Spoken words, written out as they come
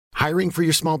Hiring for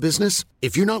your small business?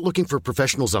 If you're not looking for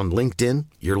professionals on LinkedIn,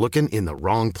 you're looking in the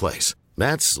wrong place.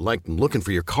 That's like looking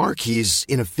for your car keys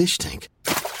in a fish tank.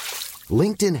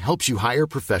 LinkedIn helps you hire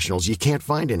professionals you can't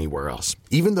find anywhere else,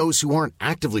 even those who aren't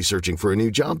actively searching for a new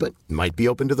job but might be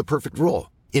open to the perfect role.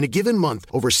 In a given month,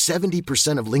 over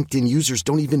 70% of LinkedIn users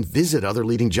don't even visit other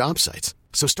leading job sites.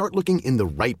 So start looking in the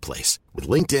right place. With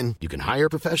LinkedIn, you can hire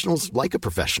professionals like a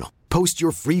professional. Post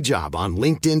your free job on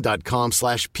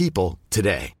linkedin.com/people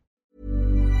today.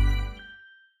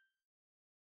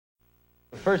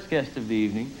 The first guest of the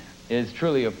evening is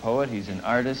truly a poet. He's an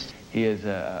artist. He is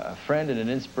a friend and an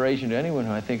inspiration to anyone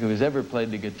who I think who has ever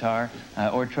played the guitar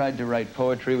or tried to write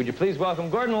poetry. Would you please welcome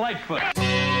Gordon Lightfoot?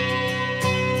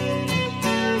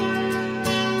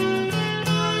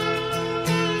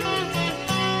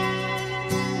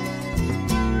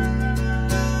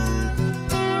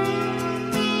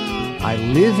 I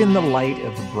live in the light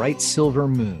of the bright silver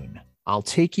moon. I'll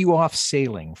take you off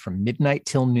sailing from midnight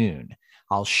till noon.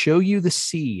 I'll show you the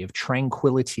sea of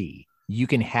tranquility. You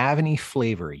can have any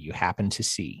flavor you happen to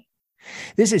see.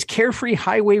 This is Carefree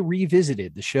Highway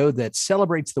Revisited, the show that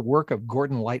celebrates the work of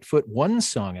Gordon Lightfoot one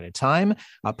song at a time,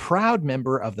 a proud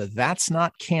member of the That's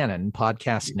Not Canon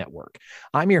podcast network.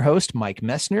 I'm your host, Mike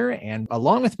Messner, and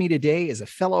along with me today is a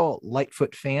fellow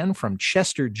Lightfoot fan from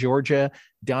Chester, Georgia,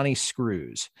 Donnie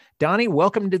Screws. Donnie,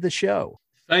 welcome to the show.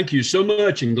 Thank you so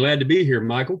much, and glad to be here,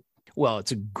 Michael. Well,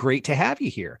 it's great to have you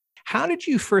here. How did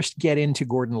you first get into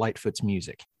Gordon Lightfoot's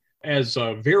music? As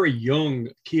a very young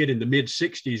kid in the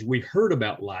mid-'60s, we heard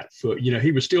about Lightfoot. You know,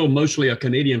 he was still mostly a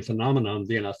Canadian phenomenon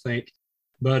then, I think.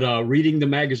 But reading the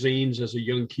magazines as a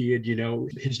young kid, you know,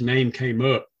 his name came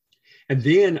up. And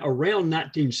then around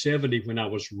 1970, when I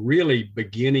was really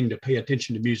beginning to pay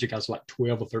attention to music, I was like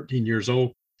 12 or 13 years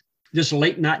old. This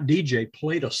late night DJ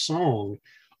played a song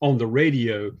on the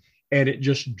radio, and it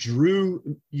just drew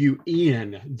you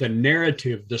in, the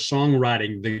narrative, the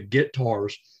songwriting, the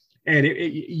guitars. And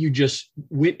you just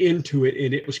went into it,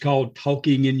 and it was called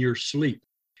Talking in Your Sleep.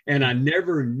 And I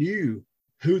never knew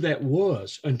who that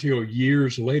was until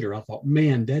years later. I thought,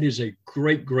 man, that is a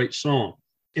great, great song.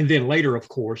 And then later, of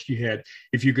course, you had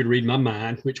If You Could Read My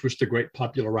Mind, which was the great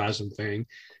popularizing thing.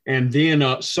 And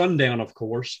then Sundown, of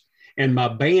course. And my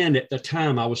band at the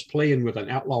time, I was playing with an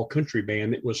outlaw country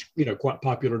band that was, you know, quite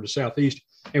popular in the Southeast.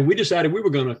 And we decided we were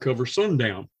going to cover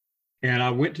Sundown. And I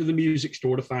went to the music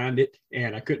store to find it,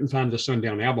 and I couldn't find the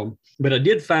Sundown album, but I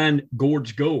did find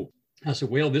Gord's Gold. I said,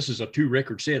 well, this is a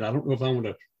 2-record set. I don't know if I want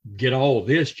to get all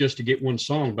this just to get one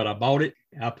song, but I bought it.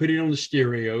 I put it on the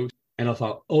stereo, and I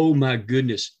thought, oh my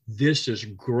goodness, this is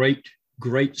great,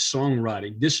 great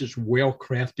songwriting. This is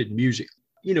well-crafted music.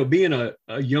 You know, being a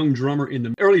young drummer in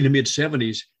the early to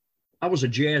mid-'70s, I was a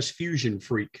jazz fusion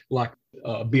freak, like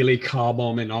Billy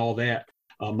Cobham and all that,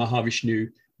 Mahavishnu.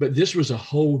 But this was a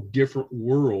whole different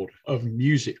world of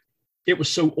music. It was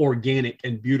so organic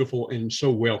and beautiful and so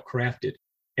well crafted.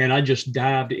 And I just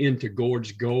dived into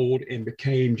Gord's Gold and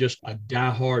became just a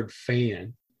diehard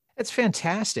fan. That's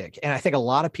fantastic. And I think a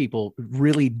lot of people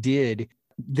really did.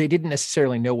 They didn't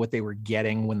necessarily know what they were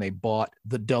getting when they bought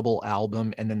the double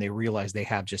album. And then they realized they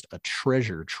have just a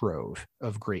treasure trove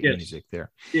of great music there.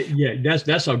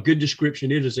 That's a good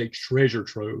description. It is a treasure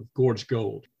trove, Gord's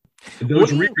Gold.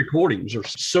 Those re-recordings are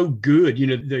so good. You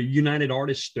know, the United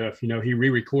Artists stuff, you know, he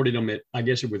re-recorded them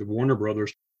with Warner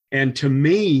Brothers. And to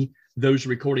me, those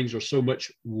recordings are so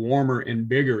much warmer and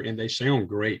bigger, and they sound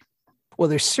great. Well,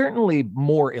 they're certainly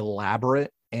more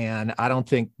elaborate, and I don't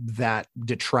think that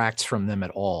detracts from them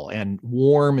at all. And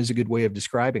warm is a good way of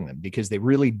describing them, because they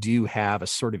really do have a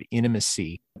sort of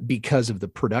intimacy because of the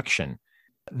production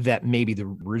that maybe the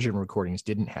original recordings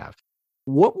didn't have.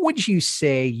 What would you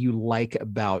say you like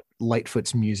about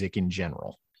Lightfoot's music in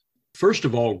general? First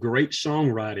of all, great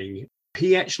songwriting.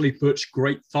 He actually puts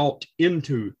great thought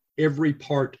into every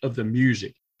part of the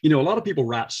music. You know, a lot of people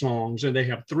write songs and they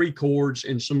have 3 chords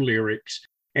and some lyrics,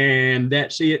 and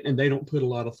that's it. And they don't put a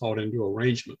lot of thought into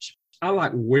arrangements. I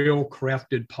like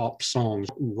well-crafted pop songs,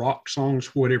 rock songs,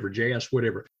 whatever, jazz,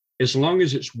 whatever. As long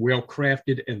as it's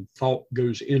well-crafted and thought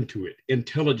goes into it,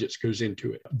 intelligence goes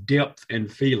into it, depth and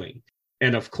feeling.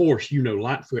 And of course, you know,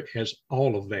 Lightfoot has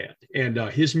all of that. And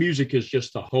his music is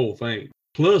just the whole thing.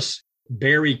 Plus,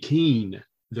 Barry Keane,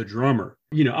 the drummer.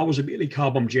 You know, I was a Billy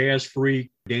Cobham jazz freak.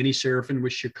 Danny Seraphine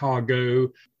with Chicago.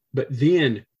 But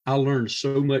then I learned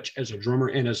so much as a drummer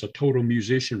and as a total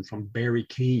musician from Barry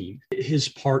Keane. His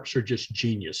parts are just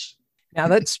genius. Now,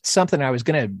 that's something I was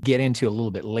going to get into a little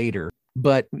bit later.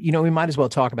 But, you know, we might as well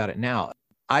talk about it now.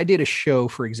 I did a show,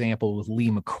 for example, with Lee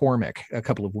McCormick a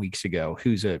couple of weeks ago,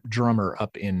 who's a drummer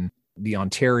up in the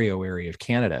Ontario area of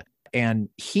Canada. And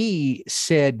he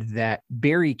said that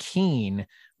Barry Keane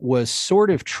was sort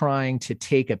of trying to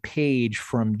take a page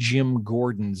from Jim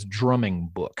Gordon's drumming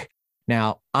book.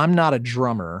 Now, I'm not a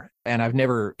drummer, and I've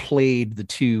never played the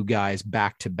two guys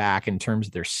back to back in terms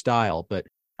of their style, but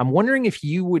I'm wondering if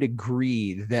you would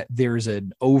agree that there's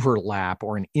an overlap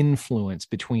or an influence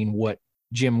between what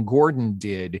Jim Gordon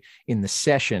did in the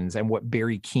sessions and what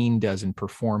Barry Keane does in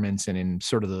performance and in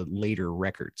sort of the later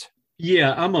records.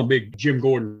 Yeah, I'm a big Jim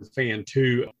Gordon fan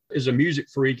too. As a music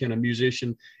freak and a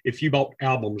musician, if you bought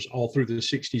albums all through the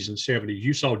 60s and 70s,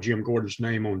 you saw Jim Gordon's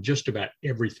name on just about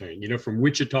everything, from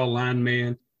Wichita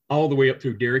Lineman all the way up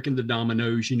through Derek and the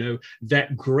Dominoes,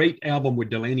 that great album with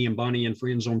Delaney and Bonnie and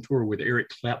Friends on tour with Eric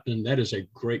Clapton. That is a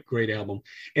great, great album.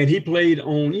 And he played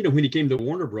on, when he came to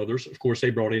Warner Brothers, of course, they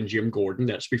brought in Jim Gordon.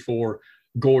 That's before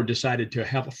Gord decided to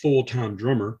have a full-time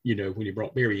drummer, when he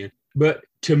brought Barry in. But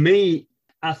to me,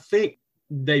 I think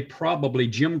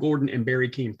Jim Gordon and Barry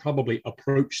Keane probably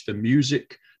approached the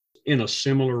music in a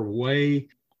similar way.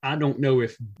 I don't know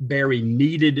if Barry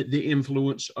needed the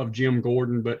influence of Jim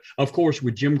Gordon, but of course,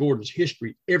 with Jim Gordon's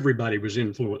history, everybody was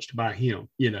influenced by him,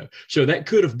 so that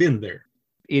could have been there.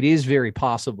 It is very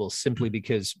possible simply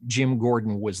because Jim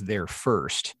Gordon was there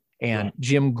first. And right.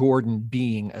 Jim Gordon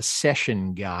being a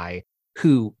session guy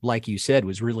who, like you said,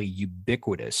 was really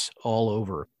ubiquitous all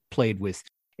over, played with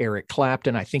Eric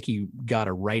Clapton. I think he got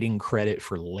a writing credit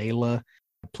for Layla,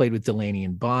 played with Delaney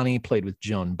and Bonnie, played with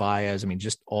Joan Baez. I mean,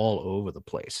 just all over the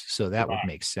place. So that would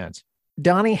make sense.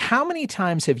 Donnie, how many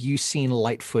times have you seen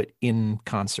Lightfoot in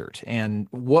concert? And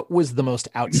what was the most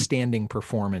outstanding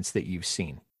performance that you've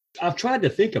seen? I've tried to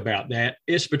think about that.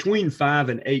 It's between 5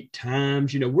 and 8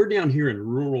 times. We're down here in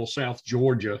rural South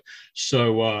Georgia.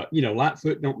 So,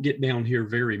 Lightfoot don't get down here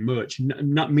very much.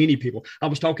 Not many people. I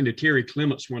was talking to Terry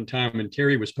Clements one time, and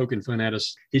Terry was poking fun at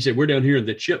us. He said, we're down here in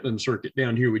the Chitlin circuit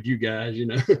down here with you guys,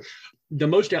 The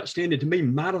most outstanding to me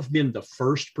might have been the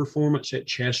first performance at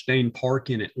Chastain Park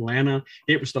in Atlanta.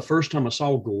 It was the first time I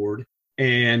saw Gord,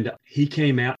 and he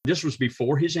came out. This was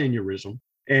before his aneurysm.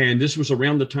 And this was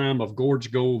around the time of Gord's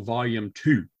Gold Volume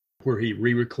 2, where he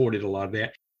re-recorded a lot of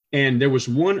that. And there was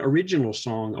one original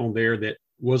song on there that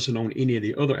wasn't on any of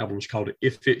the other albums called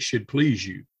If It Should Please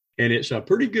You. And it's a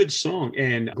pretty good song.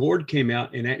 And Gord came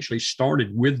out and actually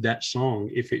started with that song,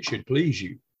 If It Should Please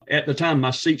You. At the time,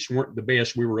 my seats weren't the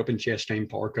best. We were up in Chastain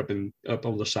Park, up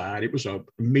on the side. It was a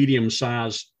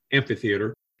medium-sized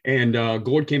amphitheater. And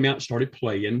Gord came out and started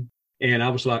playing. And I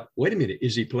was like, wait a minute,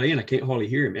 is he playing? I can't hardly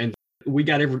hear him. And we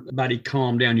got everybody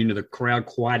calmed down, the crowd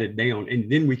quieted down,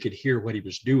 and then we could hear what he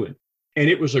was doing. And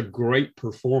it was a great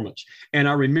performance. And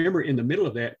I remember in the middle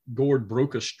of that, Gord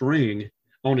broke a string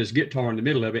on his guitar in the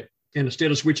middle of it. And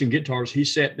instead of switching guitars, he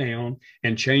sat down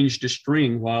and changed the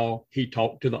string while he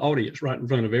talked to the audience right in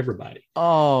front of everybody.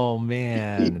 Oh,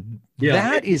 man. Yeah.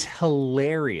 That is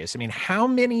hilarious. I mean, how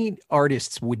many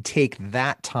artists would take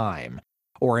that time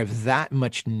or have that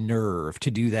much nerve to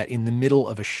do that in the middle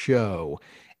of a show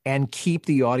and keep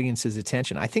the audience's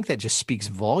attention? I think that just speaks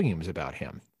volumes about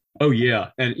him. Oh, yeah.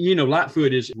 And,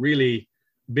 Lightfoot is really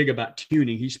big about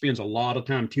tuning. He spends a lot of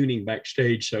time tuning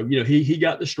backstage. So, he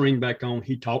got the string back on.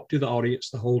 He talked to the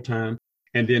audience the whole time.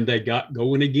 And then they got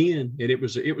going again. And it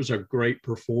was a great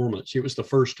performance. It was the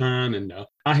first time. And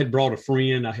I had brought a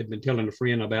friend. I had been telling a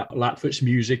friend about Lightfoot's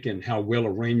music and how well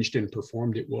arranged and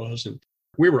performed it was. And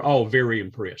we were all very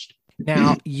impressed.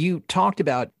 Now, you talked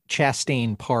about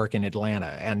Chastain Park in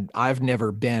Atlanta, and I've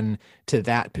never been to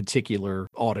that particular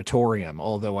auditorium,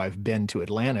 although I've been to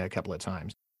Atlanta a couple of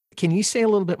times. Can you say a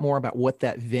little bit more about what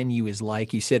that venue is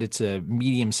like? You said it's a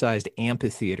medium-sized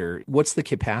amphitheater. What's the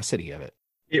capacity of it?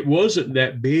 It wasn't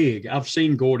that big. I've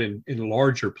seen Gord in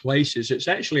larger places. It's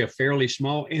actually a fairly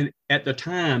small, and at the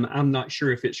time, I'm not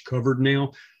sure if it's covered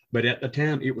now, but at the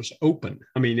time, it was open.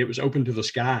 I mean, it was open to the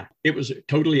sky. It was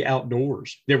totally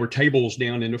outdoors. There were tables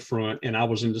down in the front, and I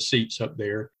was in the seats up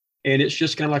there. And it's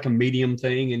just kind of like a medium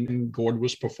thing, and Gord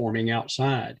was performing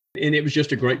outside. And it was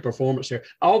just a great performance there.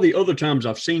 All the other times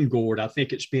I've seen Gord, I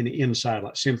think it's been inside,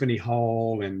 like Symphony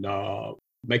Hall and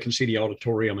Macon City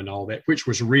Auditorium and all that, which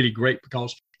was really great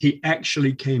because he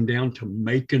actually came down to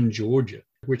Macon, Georgia,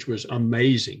 which was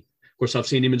amazing. Of course, I've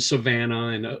seen him in Savannah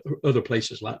and other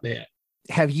places like that.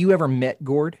 Have you ever met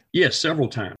Gord? Yes, several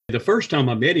times. The first time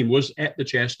I met him was at the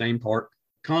Chastain Park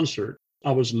concert.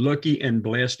 I was lucky and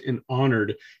blessed and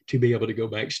honored to be able to go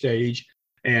backstage.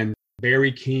 And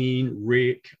Barry Keane,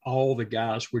 Rick, all the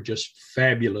guys were just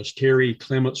fabulous. Terry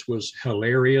Clements was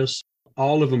hilarious.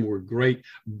 All of them were great.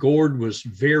 Gord was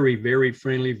very, very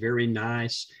friendly, very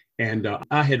nice. And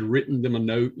I had written them a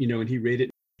note, and he read it.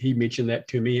 He mentioned that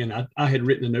to me. And I had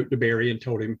written a note to Barry and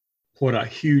told him what a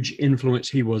huge influence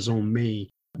he was on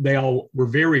me. They all were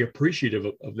very appreciative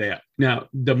of that. Now,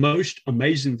 the most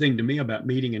amazing thing to me about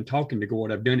meeting and talking to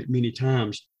Gord, I've done it many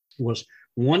times, was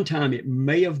one time, it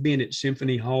may have been at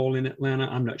Symphony Hall in Atlanta.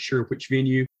 I'm not sure which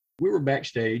venue. We were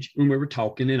backstage and we were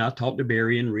talking, and I talked to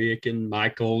Barry and Rick and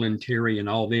Michael and Terry and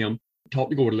all them,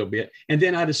 talked to Gord a little bit. And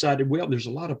then I decided, well, there's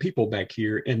a lot of people back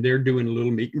here and they're doing a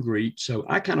little meet and greet. So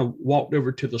I kind of walked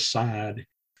over to the side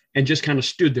and just kind of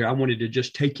stood there. I wanted to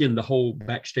just take in the whole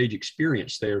backstage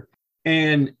experience there.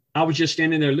 And I was just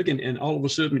standing there looking, and all of a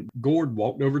sudden Gord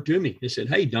walked over to me and said,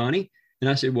 "Hey, Donnie." And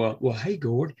I said, well, hey,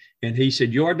 Gord. And he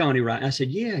said, "You are Donnie, right?" I said,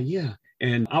 yeah.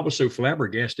 And I was so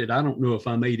flabbergasted. I don't know if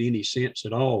I made any sense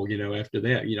at all, after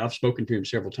that. I've spoken to him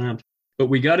several times. But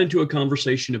we got into a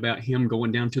conversation about him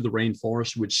going down to the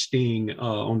rainforest with Sting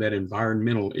on that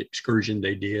environmental excursion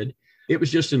they did. It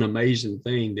was just an amazing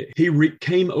thing that he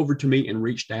came over to me and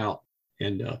reached out,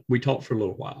 and we talked for a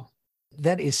little while.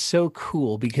 That is so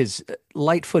cool, because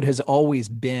Lightfoot has always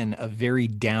been a very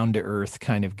down-to-earth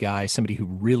kind of guy, somebody who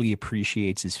really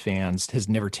appreciates his fans, has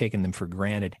never taken them for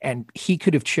granted. And he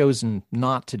could have chosen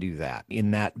not to do that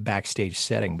in that backstage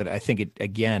setting. But I think it,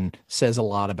 again, says a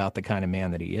lot about the kind of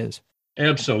man that he is.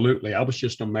 Absolutely. I was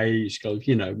just amazed because,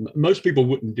 most people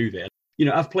wouldn't do that.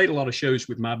 I've played a lot of shows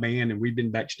with my band, and we've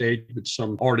been backstage with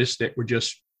some artists that were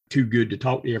just too good to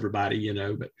talk to everybody,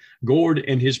 but Gord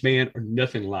and his band are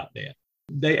nothing like that.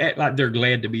 They act like they're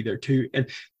glad to be there too. And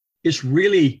it's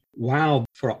really wild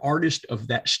for an artist of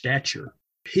that stature.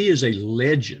 He is a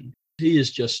legend. He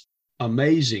is just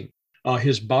amazing.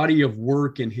 His body of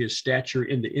work and his stature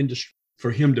in the industry,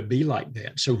 for him to be like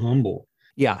that, so humble.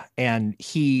 Yeah. And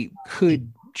he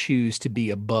could choose to be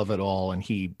above it all, and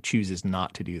he chooses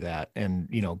not to do that. And,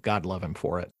 God love him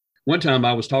for it. One time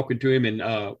I was talking to him, and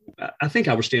I think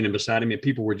I was standing beside him, and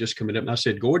people were just coming up, and I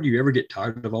said, "Gord, do you ever get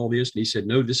tired of all this?" And he said,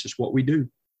 "No, this is what we do."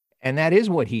 And that is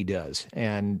what he does.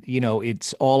 And,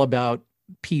 it's all about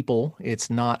people. It's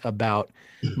not about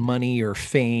money or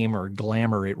fame or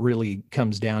glamour. It really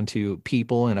comes down to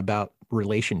people and about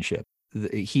relationship.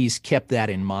 He's kept that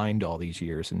in mind all these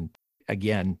years. And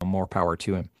again, more power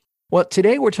to him. Well,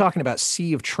 today we're talking about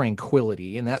Sea of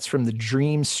Tranquility, and that's from the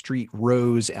Dream Street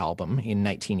Rose album in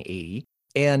 1980.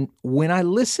 And when I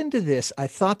listened to this, I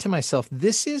thought to myself,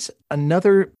 this is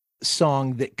another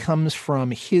song that comes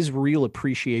from his real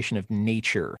appreciation of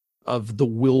nature, of the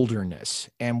wilderness.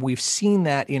 And we've seen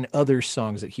that in other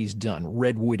songs that he's done.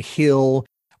 Redwood Hill,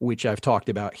 which I've talked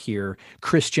about here.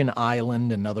 Christian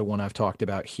Island, another one I've talked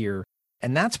about here.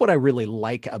 And that's what I really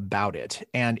like about it.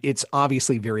 And it's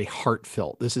obviously very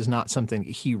heartfelt. This is not something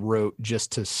he wrote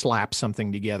just to slap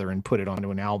something together and put it onto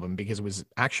an album, because it was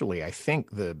actually, I think,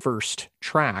 the first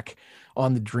track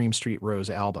on the Dream Street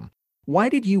Rose album. Why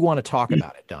did you want to talk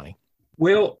about it, Donnie?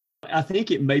 Well, I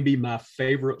think it may be my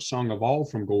favorite song of all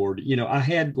from Gord. I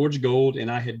had Gord's Gold,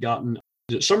 and I had gotten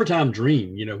Summertime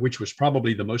Dream, which was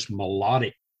probably the most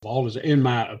melodic of all, in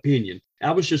my opinion. I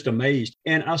was just amazed.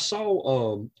 And I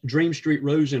saw Dream Street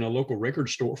Rose in a local record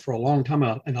store for a long time.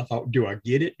 And I thought, do I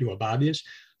get it? Do I buy this?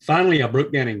 Finally, I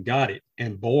broke down and got it.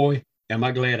 And boy, am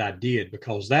I glad I did,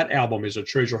 because that album is a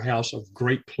treasure house of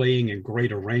great playing and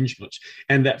great arrangements.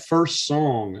 And that first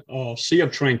song, Sea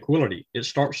of Tranquility, it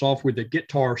starts off with the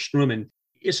guitar strumming.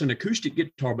 It's an acoustic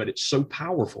guitar, but it's so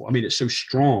powerful. I mean, it's so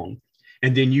strong.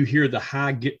 And then you hear the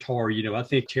high guitar, I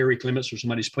think Terry Clements or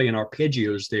somebody's playing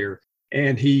arpeggios there.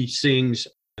 And he sings,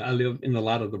 "I live in the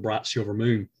light of the bright silver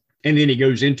moon." And then he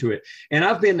goes into it. And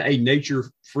I've been a nature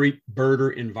freak,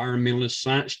 birder, environmentalist,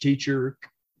 science teacher,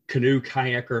 canoe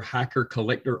kayaker, hiker,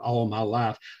 collector all my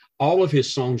life. All of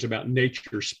his songs about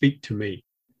nature speak to me.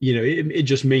 It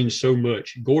just means so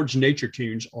much. Gord's nature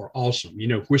tunes are awesome.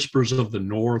 Whispers of the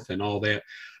North and all that.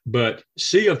 But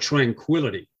Sea of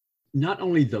Tranquility, not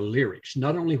only the lyrics,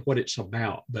 not only what it's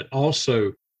about, but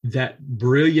also that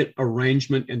brilliant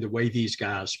arrangement and the way these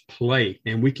guys play.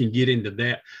 And we can get into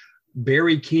that.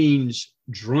 Barry Keene's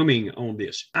drumming on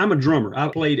this. I'm a drummer. I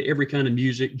played every kind of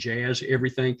music, jazz,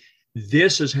 everything.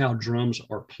 This is how drums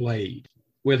are played.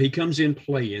 Well, he comes in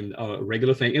playing a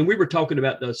regular thing. And we were talking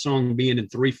about the song being in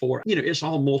 3/4. It's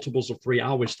all multiples of 3. I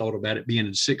always thought about it being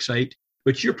in 6/8.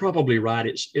 But you're probably right.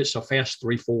 It's a fast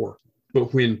 3/4.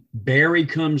 But when Barry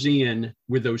comes in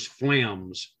with those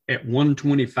flams at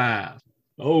 125,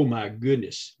 oh my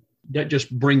goodness, that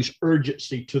just brings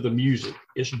urgency to the music.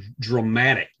 It's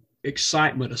dramatic,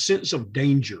 excitement, a sense of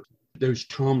danger. Those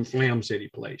tom flams that he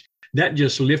plays, that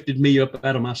just lifted me up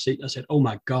out of my seat. I said, oh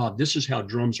my God, this is how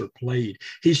drums are played.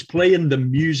 He's playing the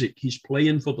music. He's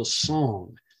playing for the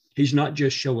song. He's not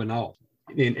just showing off.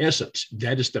 In essence,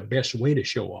 that is the best way to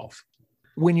show off.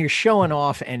 When you're showing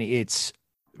off and it's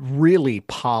really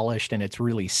polished and it's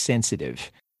really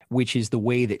sensitive, which is the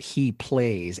way that he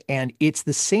plays. And it's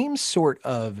the same sort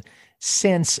of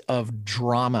sense of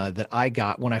drama that I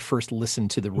got when I first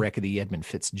listened to the Wreck of the Edmund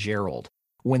Fitzgerald,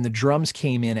 when the drums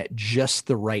came in at just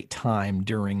the right time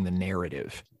during the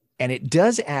narrative. And it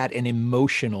does add an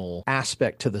emotional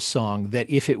aspect to the song that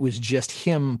if it was just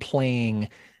him playing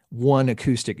one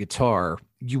acoustic guitar,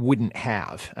 you wouldn't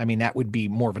have. I mean, that would be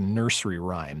more of a nursery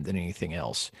rhyme than anything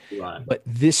else. Right. But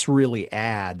this really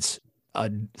adds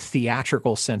a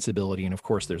theatrical sensibility. And of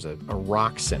course, there's a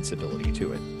rock sensibility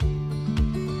to it.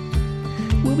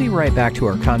 We'll be right back to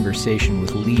our conversation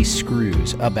with Lee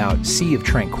Screws about Sea of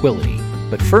Tranquility.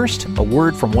 But first, a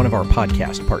word from one of our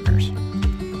podcast partners.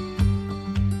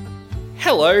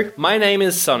 Hello, my name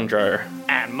is Sandro.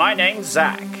 And my name's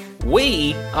Zach.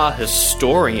 We are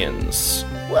historians.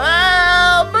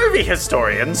 Well, movie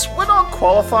historians. We're not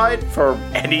qualified for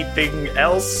anything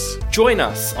else. Join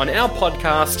us on our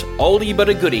podcast, Oldie But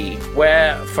a Goodie,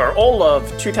 where for all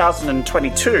of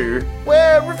 2022,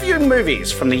 we're reviewing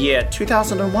movies from the year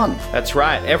 2001. That's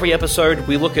right. Every episode,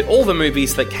 we look at all the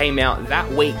movies that came out that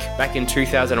week back in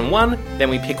 2001. Then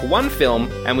we pick one film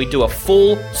and we do a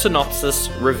full synopsis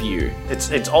review. It's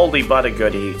oldie but a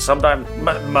goodie. Sometimes,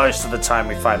 most of the time,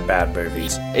 we find bad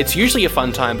movies. It's usually a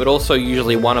fun time, but also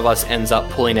usually one of us ends up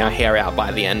pulling our hair out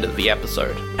by the end of the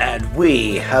episode. And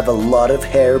we have a lot of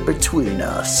hair between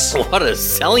us. What a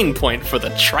selling point for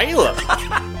the trailer.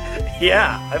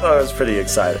 Yeah, I thought it was pretty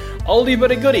exciting. Oldie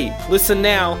but a goodie. Listen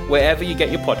now wherever you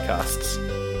get your podcasts.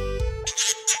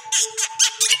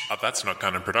 That's Not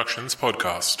Canon Productions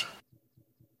podcast.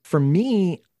 For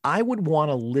me, I would want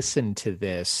to listen to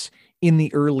this in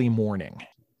the early morning.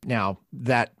 Now,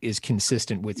 that is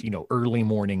consistent with, early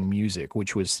morning music,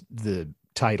 which was the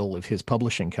title of his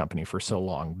publishing company for so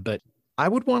long. But I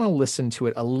would want to listen to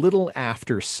it a little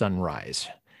after sunrise,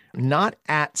 not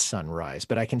at sunrise,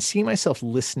 but I can see myself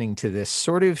listening to this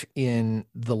sort of in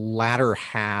the latter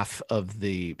half of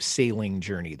the sailing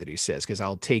journey that he says, because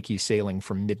I'll take you sailing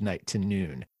from midnight to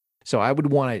noon. So I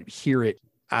would want to hear it,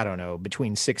 I don't know,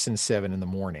 between 6 and 7 in the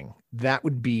morning. That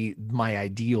would be my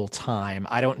ideal time.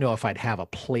 I don't know if I'd have a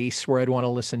place where I'd want to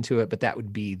listen to it, but that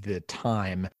would be the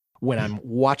time when I'm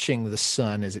watching the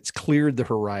sun as it's cleared the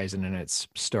horizon and it's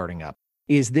starting up.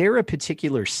 Is there a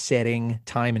particular setting,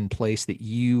 time, and place that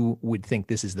you would think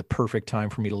this is the perfect time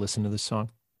for me to listen to this song?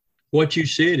 What you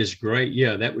said is great.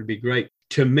 Yeah, that would be great.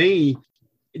 To me,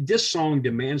 this song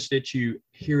demands that you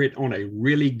hear it on a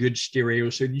really good stereo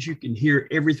so that you can hear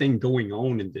everything going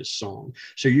on in this song.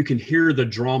 So you can hear the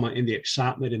drama and the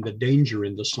excitement and the danger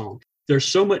in the song. There's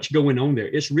so much going on there.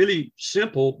 It's really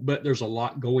simple, but there's a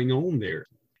lot going on there.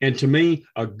 And to me,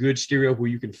 a good stereo where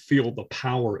you can feel the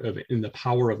power of it and the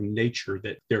power of nature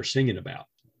that they're singing about.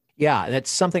 Yeah,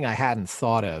 that's something I hadn't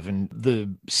thought of. And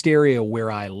the stereo where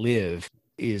I live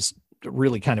is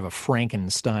really kind of a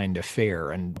Frankenstein affair.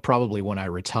 And probably when I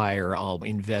retire, I'll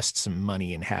invest some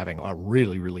money in having a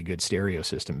really, really good stereo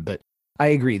system. But I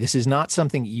agree, this is not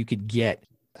something you could get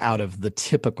out of the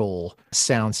typical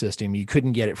sound system. You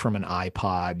couldn't get it from an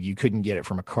iPod. You couldn't get it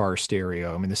from a car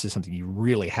stereo. I mean, this is something you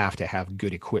really have to have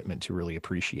good equipment to really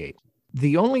appreciate.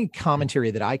 The only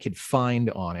commentary that I could find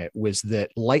on it was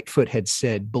that Lightfoot had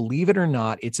said, believe it or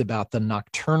not, it's about the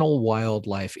nocturnal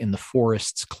wildlife in the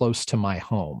forests close to my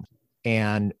home.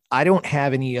 And I don't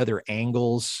have any other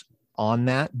angles on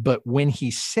that. But when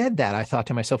he said that, I thought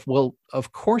to myself, well,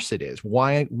 of course it is.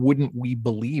 Why wouldn't we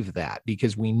believe that?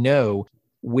 Because we know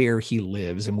where he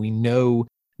lives and we know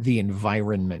the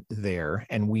environment there.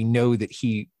 And we know that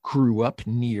he grew up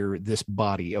near this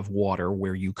body of water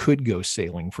where you could go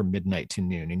sailing from midnight to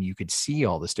noon and you could see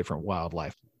all this different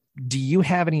wildlife. Do you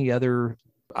have any other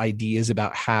ideas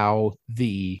about how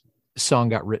the song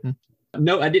got written?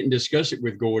 No, I didn't discuss it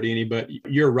with Gord any, but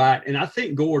you're right. And I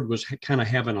think Gord was kind of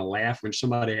having a laugh when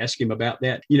somebody asked him about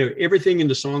that. Everything in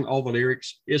the song, all the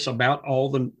lyrics, it's about all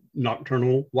the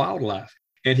nocturnal wildlife.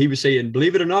 And he was saying,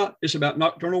 believe it or not, it's about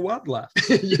nocturnal wildlife.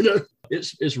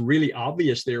 It's really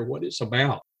obvious there what it's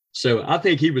about. So I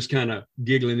think he was kind of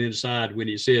giggling inside when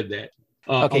he said that.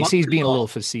 Okay, so he's being a little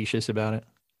facetious about it.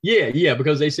 Yeah,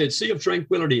 because they said Sea of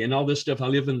Tranquility and all this stuff. I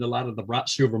live in the light of the bright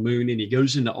silver moon. And he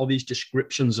goes into all these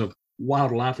descriptions of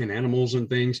wildlife and animals and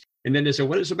things. And then they said,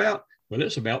 what it's about? Well,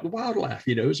 it's about the wildlife,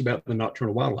 it's about the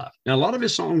nocturnal wildlife. Now, a lot of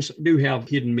his songs do have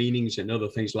hidden meanings and other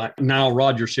things like Nile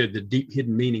Rodgers said, the deep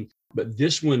hidden meaning. But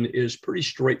this one is pretty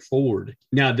straightforward.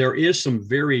 Now, there is some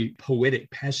very poetic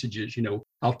passages,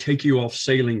 I'll take you off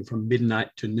sailing from midnight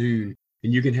to noon,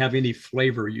 and you can have any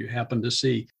flavor you happen to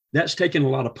see. That's taken a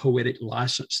lot of poetic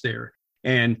license there.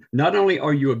 And not only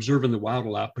are you observing the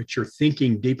wildlife, but you're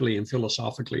thinking deeply and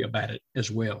philosophically about it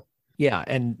as well. Yeah,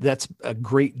 and that's a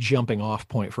great jumping off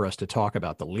point for us to talk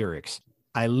about the lyrics.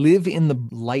 I live in the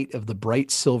light of the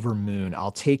bright silver moon.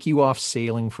 I'll take you off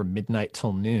sailing from midnight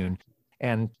till noon.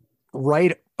 And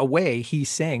right away, he's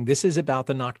saying, this is about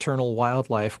the nocturnal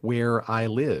wildlife where I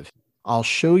live. I'll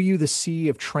show you the sea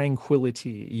of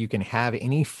tranquility. You can have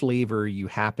any flavor you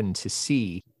happen to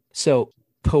see. So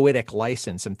poetic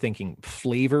license, I'm thinking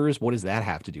flavors, what does that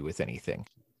have to do with anything?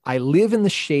 I live in the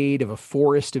shade of a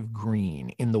forest of green,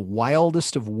 in the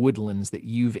wildest of woodlands that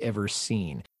you've ever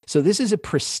seen. So this is a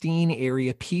pristine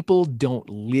area. People don't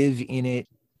live in it.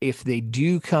 If they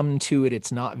do come to it,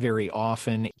 it's not very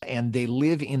often. And they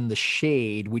live in the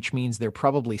shade, which means they're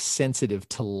probably sensitive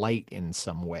to light in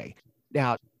some way.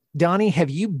 Now, Donnie, have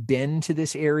you been to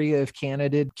this area of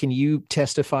Canada? Can you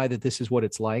testify that this is what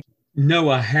it's like? No,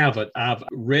 I haven't. I've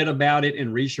read about it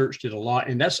and researched it a lot,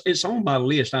 and it's on my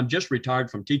list. I'm just retired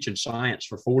from teaching science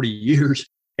for 40 years,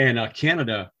 and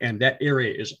Canada and that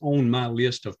area is on my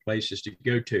list of places to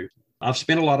go to. I've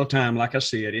spent a lot of time, like I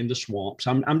said, in the swamps.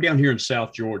 I'm down here in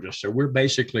South Georgia, so we're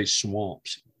basically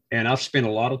swamps, and I've spent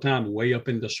a lot of time way up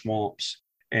in the swamps.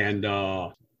 And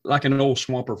like an old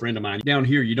swamper friend of mine, down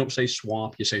here you don't say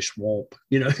swamp, you say swamp,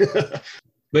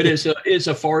 But it's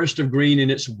a forest of green, and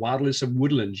it's wildest of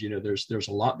woodlands. There's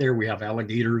a lot there. We have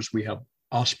alligators, we have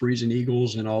ospreys and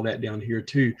eagles and all that down here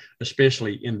too,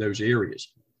 especially in those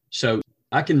areas. So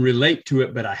I can relate to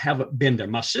it, but I haven't been there.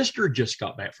 My sister just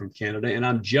got back from Canada, and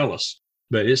I'm jealous,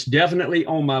 but it's definitely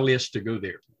on my list to go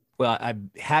there. Well,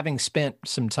 having spent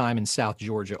some time in South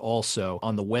Georgia also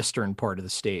on the western part of the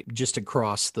state, just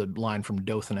across the line from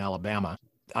Dothan, Alabama,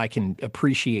 I can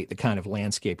appreciate the kind of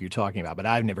landscape you're talking about, but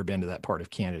I've never been to that part of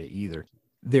Canada either.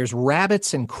 There's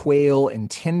rabbits and quail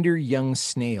and tender young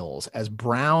snails, as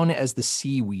brown as the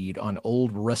seaweed on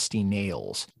old rusty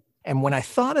nails. And when I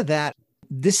thought of that,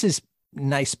 this is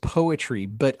nice poetry,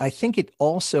 but I think it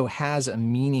also has a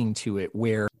meaning to it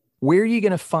where are you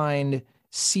going to find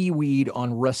seaweed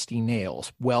on rusty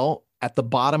nails? Well, at the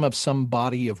bottom of some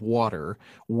body of water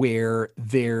where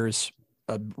there's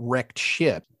a wrecked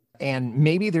ship. And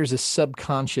maybe there's a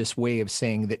subconscious way of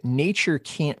saying that nature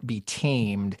can't be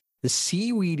tamed. The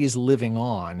seaweed is living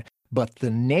on, but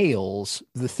the nails,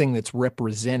 the thing that's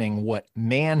representing what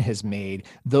man has made,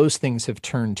 those things have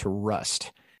turned to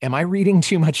rust. Am I reading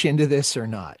too much into this or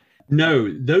not?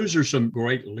 No, those are some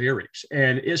great lyrics.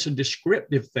 And it's a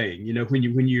descriptive thing.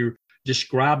 When you're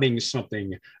describing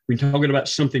something, when talking about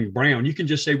something brown, you can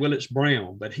just say, well, it's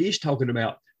brown. But he's talking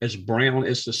about as brown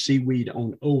as the seaweed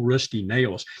on old rusty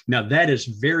nails. Now, that is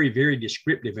very, very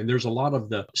descriptive. And there's a lot of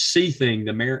the sea thing,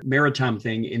 the maritime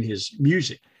thing in his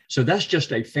music. So that's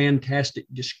just a fantastic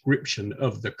description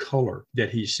of the color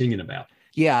that he's singing about.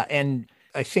 Yeah. And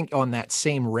I think on that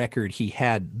same record, he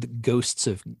had the Ghosts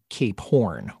of Cape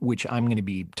Horn, which I'm going to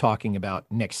be talking about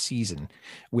next season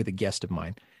with a guest of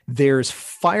mine. There's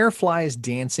fireflies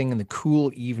dancing in the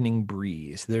cool evening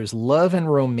breeze. There's love and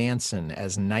romancing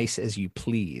as nice as you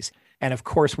please. And of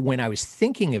course, when I was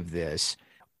thinking of this,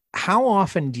 how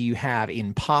often do you have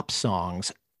in pop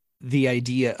songs the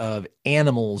idea of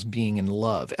animals being in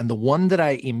love? And the one that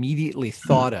I immediately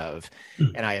thought of,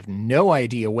 and I have no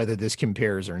idea whether this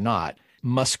compares or not,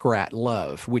 Muskrat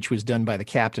Love, which was done by the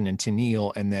Captain and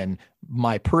Tennille. And then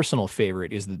my personal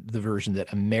favorite is the version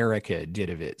that America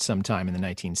did of it sometime in the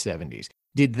 1970s.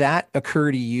 Did that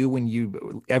occur to you when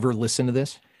you ever listened to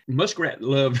this? Muskrat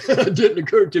Love didn't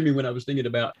occur to me when I was thinking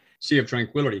about Sea of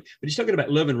Tranquility, but he's talking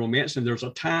about love and romance. And there's a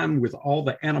time with all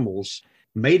the animals,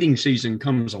 mating season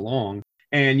comes along,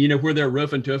 and where they're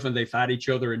rough and tough and they fight each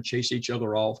other and chase each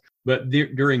other off. But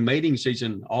during mating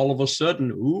season, all of a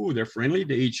sudden, they're friendly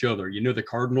to each other. The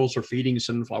cardinals are feeding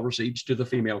sunflower seeds to the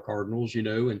female cardinals,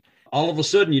 and all of a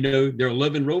sudden, they're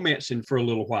loving romancing for a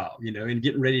little while, and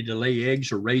getting ready to lay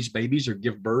eggs or raise babies or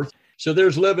give birth. So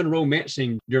there's love and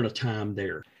romancing during a time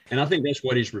there. And I think that's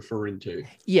what he's referring to.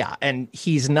 Yeah, and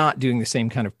he's not doing the same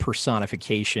kind of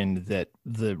personification that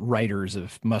the writers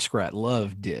of Muskrat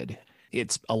Love did.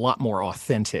 It's a lot more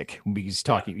authentic because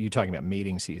you're talking about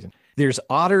mating season. There's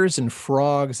otters and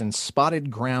frogs and spotted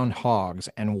groundhogs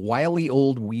and wily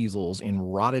old weasels in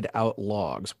rotted out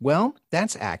logs. Well,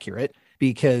 that's accurate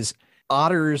because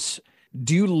otters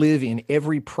do live in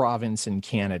every province in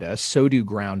Canada. So do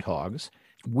groundhogs.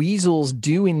 Weasels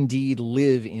do indeed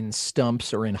live in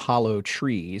stumps or in hollow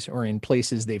trees or in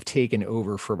places they've taken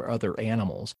over from other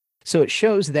animals. So it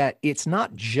shows that it's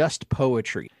not just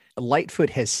poetry. Lightfoot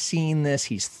has seen this.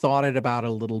 He's thought it about a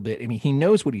little bit. I mean, he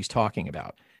knows what he's talking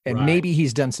about. And maybe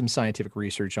he's done some scientific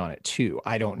research on it too.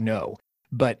 I don't know.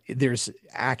 but there's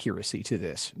accuracy to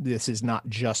this. This is not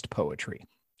just poetry.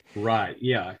 Right.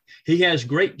 Yeah. He has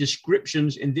great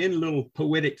descriptions and then little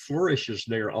poetic flourishes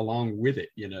there along with it,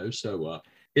 So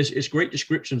it's great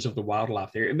descriptions of the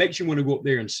wildlife there. It makes you want to go up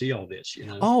there and see all this,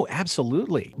 Oh,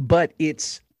 absolutely. But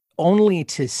it's only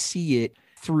to see it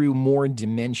through more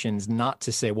dimensions, not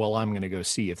to say, well, I'm going to go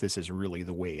see if this is really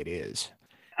the way it is.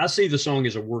 I see the song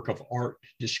as a work of art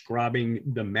describing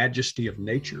the majesty of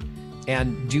nature.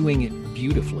 And doing it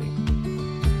beautifully.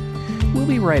 We'll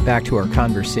be right back to our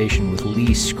conversation with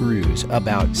Lee Screws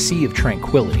about Sea of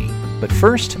Tranquility. But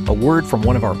first, a word from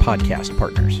one of our podcast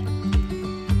partners.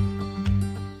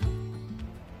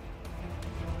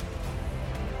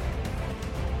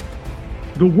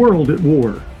 The world at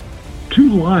war. 2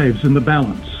 lives in the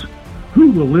balance.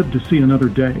 Who will live to see another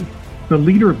day? The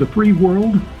leader of the free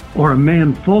world or a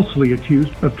man falsely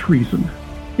accused of treason?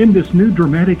 In this new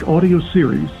dramatic audio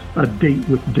series, A Date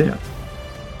with Death,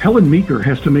 Helen Meeker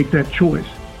has to make that choice,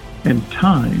 and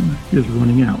time is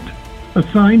running out.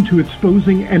 Assigned to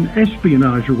exposing an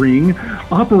espionage ring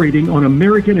operating on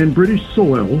American and British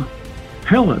soil,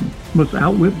 Helen must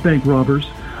outwit bank robbers,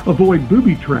 avoid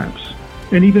booby traps,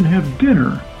 and even have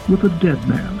dinner with a dead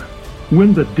man.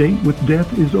 When the date with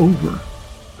death is over,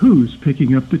 who's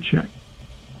picking up the check?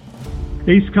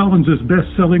 Ace Collins'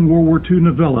 best-selling World War II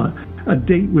novella, A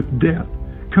Date with Death,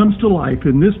 comes to life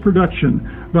in this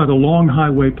production by the Long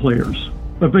Highway Players.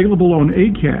 Available on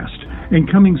Acast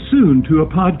and coming soon to a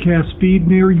podcast feed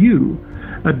near you,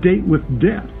 A Date with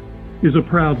Death is a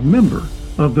proud member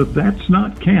of the That's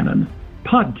Not Canon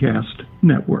podcast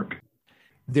network.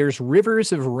 There's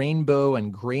rivers of rainbow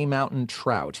and gray mountain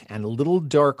trout and little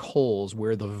dark holes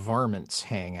where the varmints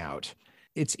hang out.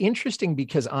 It's interesting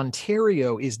because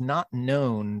Ontario is not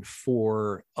known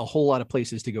for a whole lot of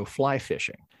places to go fly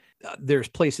fishing. There's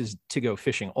places to go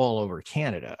fishing all over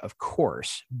Canada, of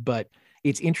course, but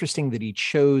it's interesting that he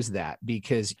chose that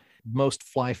because most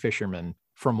fly fishermen,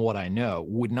 from what I know,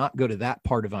 would not go to that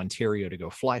part of Ontario to go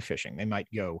fly fishing. They might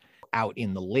go out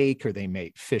in the lake or they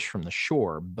may fish from the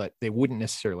shore, but they wouldn't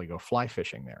necessarily go fly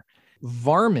fishing there.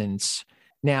 Varmints.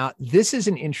 Now, this is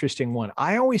an interesting one.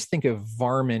 I always think of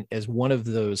varmint as one of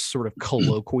those sort of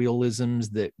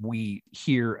colloquialisms that we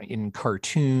hear in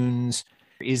cartoons.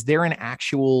 Is there an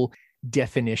actual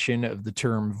definition of the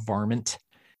term varmint?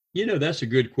 That's a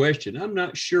good question. I'm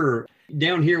not sure.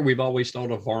 Down here, we've always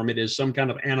thought of varmint as some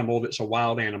kind of animal that's a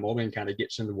wild animal and kind of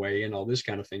gets in the way and all this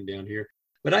kind of thing down here.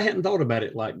 But I hadn't thought about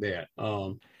it like that.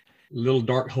 Little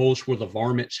dark holes where the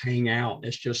varmints hang out.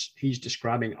 It's just, he's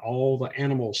describing all the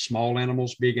animals, small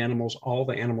animals, big animals, all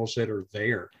the animals that are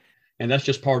there. And that's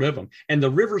just part of them. And the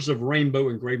rivers of rainbow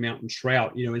and gray mountain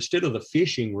trout, instead of the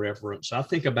fishing reference, I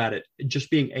think about it just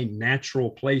being a natural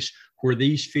place where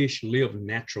these fish live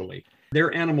naturally.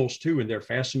 They're animals too, and they're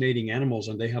fascinating animals,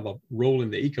 and they have a role in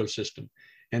the ecosystem.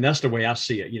 And that's the way I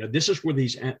see it. This is where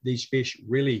these fish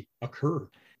really occur.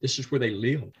 This is where they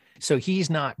live. So he's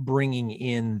not bringing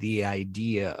in the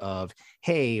idea of,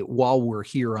 hey, while we're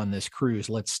here on this cruise,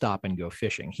 let's stop and go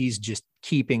fishing. He's just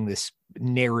keeping this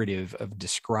narrative of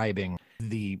describing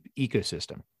the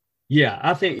ecosystem. Yeah,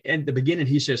 I think at the beginning,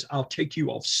 he says, I'll take you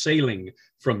off sailing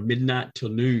from midnight till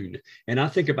noon. And I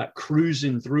think about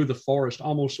cruising through the forest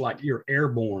almost like you're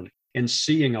airborne and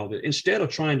seeing all that. Instead of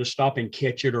trying to stop and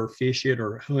catch it or fish it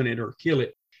or hunt it or kill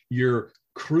it, you're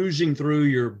cruising through,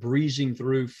 you're breezing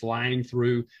through, flying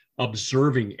through,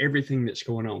 observing everything that's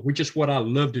going on, which is what I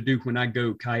love to do when I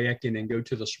go kayaking and go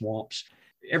to the swamps.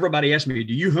 Everybody asks me,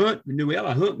 do you hunt? Well,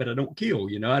 I hunt, but I don't kill.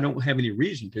 I don't have any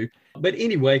reason to. But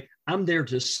anyway, I'm there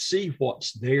to see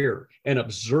what's there and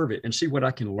observe it and see what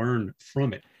I can learn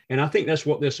from it. And I think that's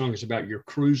what this song is about. You're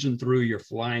cruising through, you're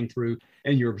flying through,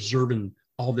 and you're observing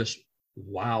all this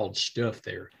wild stuff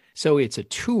there. So it's a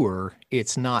tour.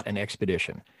 It's not an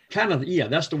expedition. Kind of, yeah,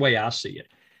 that's the way I see it.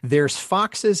 There's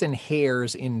foxes and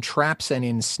hares in traps and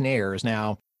in snares.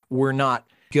 Now, we're not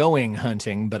going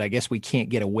hunting, but I guess we can't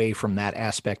get away from that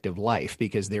aspect of life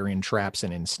because they're in traps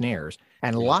and in snares.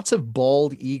 And lots of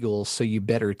bald eagles, so you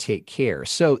better take care.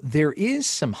 So there is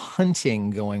some hunting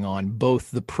going on,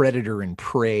 both the predator and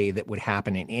prey that would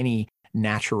happen in any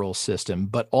natural system,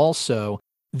 but also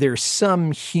there's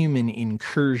some human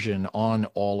incursion on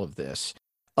all of this.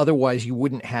 Otherwise, you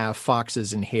wouldn't have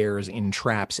foxes and hares in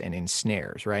traps and in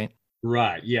snares, right?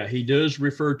 Right. Yeah. He does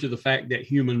refer to the fact that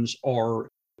humans are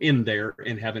in there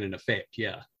and having an effect.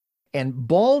 Yeah. And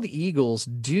bald eagles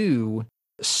do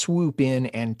swoop in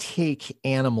and take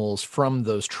animals from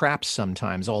those traps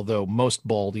sometimes, although most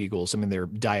bald eagles, their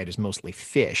diet is mostly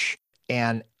fish.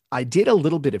 And I did a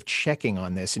little bit of checking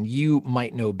on this, and you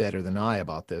might know better than I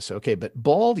about this. Okay, but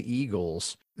bald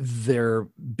eagles, They're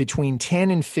between 10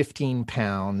 and 15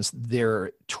 pounds.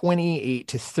 They're 28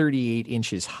 to 38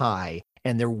 inches high,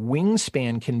 and their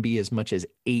wingspan can be as much as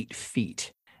 8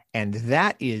 feet. And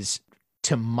that is,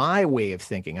 to my way of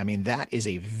thinking, I mean, that is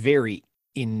a very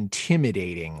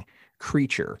intimidating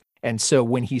creature. And so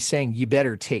when he's saying, you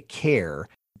better take care,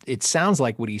 it sounds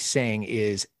like what he's saying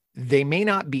is they may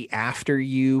not be after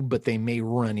you, but they may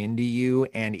run into you.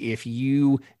 And if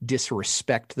you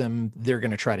disrespect them, they're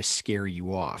going to try to scare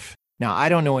you off. Now, I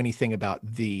don't know anything about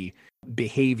the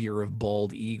behavior of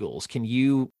bald eagles. Can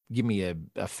you give me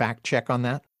a fact check on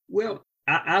that? Well,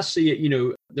 I see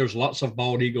it, there's lots of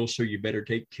bald eagles, so you better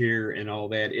take care and all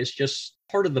that. It's just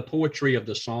part of the poetry of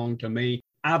the song to me.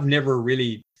 I've never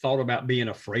really thought about being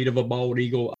afraid of a bald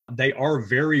eagle. They are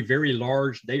very, very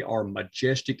large. They are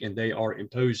majestic and they are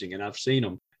imposing, and I've seen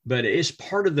them. But it's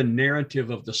part of the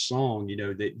narrative of the song,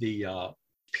 the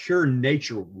pure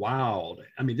nature, wild.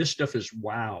 I mean, this stuff is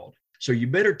wild. So you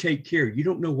better take care. You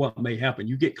don't know what may happen.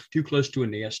 You get too close to a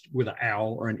nest with an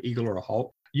owl or an eagle or a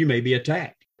hawk, you may be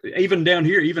attacked. Even down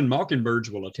here, even mockingbirds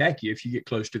will attack you if you get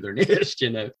close to their nest,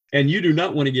 and you do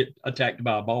not want to get attacked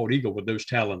by a bald eagle with those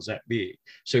talons that big.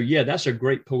 So yeah, that's a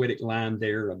great poetic line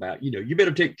there about, you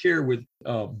better take care with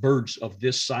birds of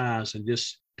this size and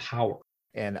this power.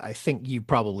 And I think you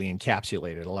probably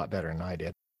encapsulated it a lot better than I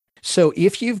did. So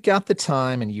if you've got the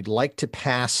time and you'd like to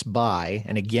pass by,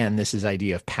 and again, this is the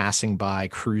idea of passing by,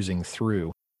 cruising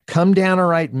through, come down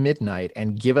around midnight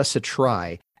and give us a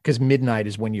try. Because midnight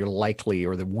is when you're likely,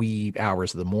 or the wee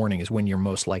hours of the morning is when you're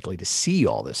most likely to see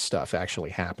all this stuff actually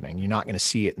happening. You're not going to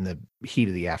see it in the heat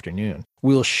of the afternoon.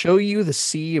 We'll show you the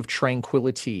Sea of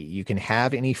Tranquility. You can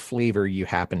have any flavor you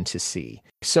happen to see.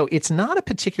 So it's not a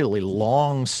particularly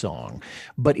long song,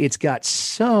 but it's got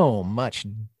so much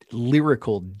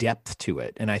lyrical depth to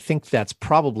it. And I think that's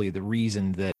probably the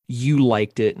reason that you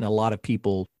liked it and a lot of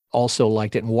people also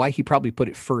liked it, and why he probably put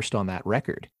it first on that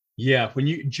record. Yeah,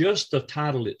 just the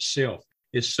title itself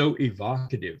is so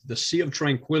evocative. The Sea of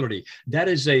Tranquility, that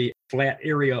is a flat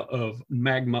area of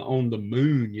magma on the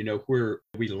moon, where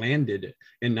we landed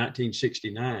in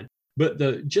 1969.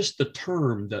 But just the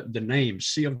term, the name,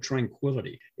 Sea of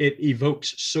Tranquility, it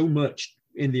evokes so much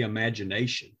in the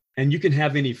imagination. And you can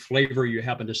have any flavor you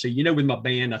happen to see. With my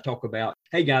band, I talk about,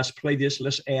 hey guys, play this.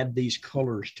 Let's add these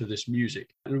colors to this music.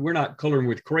 And we're not coloring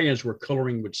with crayons, we're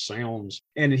coloring with sounds.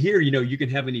 And here, you can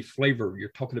have any flavor. You're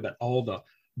talking about all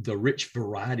the rich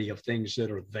variety of things that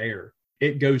are there.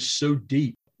 It goes so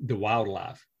deep, the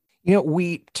wildlife.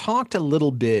 We talked a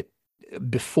little bit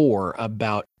before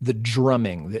about the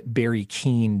drumming that Barry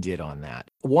Keane did on that.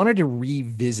 I wanted to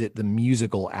revisit the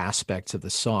musical aspects of the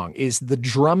song. Is the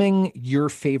drumming your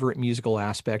favorite musical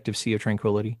aspect of Sea of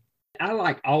Tranquility? I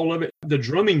like all of it. The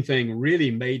drumming thing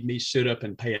really made me sit up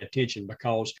and pay attention,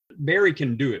 because Barry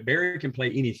can do it. Barry can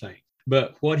play anything.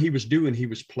 But what he was doing, he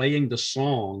was playing the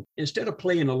song. Instead of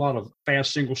playing a lot of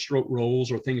fast single stroke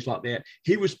rolls or things like that,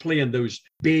 he was playing those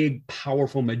big,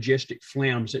 powerful, majestic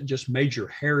flams that just made your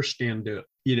hair stand up.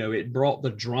 It brought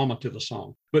the drama to the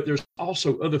song. But there's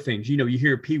also other things. You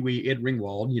hear Pee Wee, Ed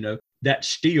Ringwald, that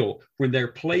steel, when they're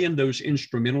playing those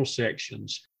instrumental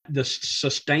sections, the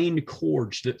sustained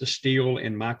chords that the steel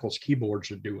and Michael's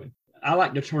keyboards are doing. I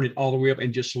like to turn it all the way up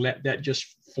and just let that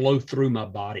just flow through my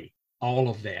body. All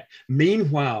of that.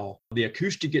 Meanwhile, the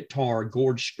acoustic guitar,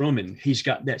 Gord strumming, he's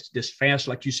got this fast,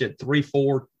 like you said, 3,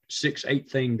 4, 6, 8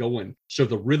 thing going. So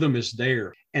the rhythm is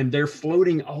there, and they're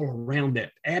floating all around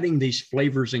that, adding these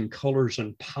flavors and colors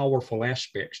and powerful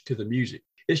aspects to the music.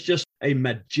 It's just a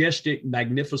majestic,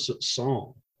 magnificent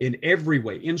song in every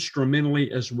way,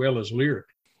 instrumentally as well as lyric.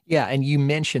 Yeah, and you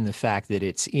mentioned the fact that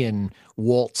it's in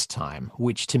waltz time,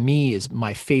 which to me is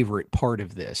my favorite part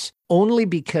of this, only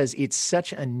because it's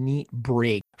such a neat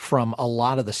break from a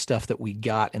lot of the stuff that we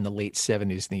got in the late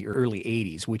 70s and the early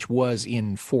 80s, which was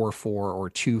in 4/4 or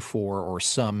 2/4, or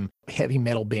some heavy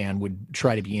metal band would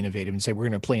try to be innovative and say, we're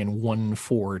going to play in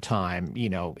 1/4 time.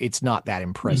 It's not that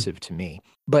impressive to me.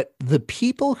 But the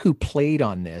people who played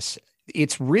on this,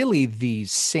 it's really the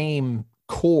same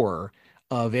core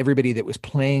of everybody that was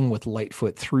playing with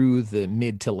Lightfoot through the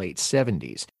mid to late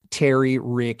 70s. Terry,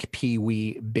 Rick, Pee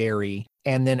Wee, Barry,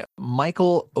 and then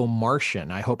Michael Omartian,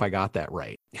 I hope I got that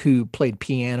right, who played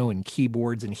piano and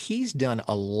keyboards. And he's done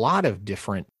a lot of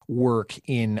different work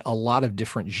in a lot of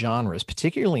different genres,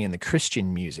 particularly in the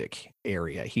Christian music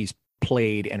area. He's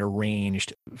played and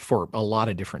arranged for a lot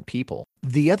of different people.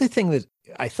 The other thing that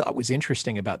I thought was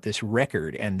interesting about this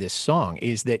record and this song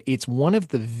is that it's one of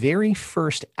the very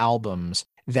first albums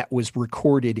that was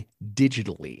recorded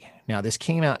digitally. Now, this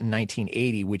came out in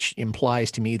 1980, which implies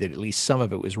to me that at least some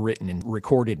of it was written and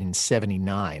recorded in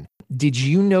 79. Did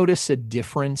you notice a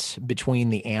difference between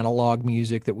the analog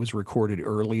music that was recorded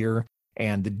earlier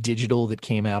and the digital that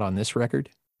came out on this record?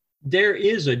 There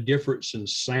is a difference in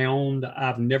sound.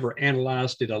 I've never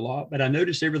analyzed it a lot, but I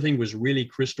noticed everything was really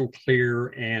crystal clear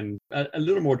and a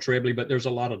little more trebly, but there's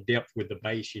a lot of depth with the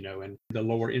bass, and the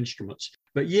lower instruments.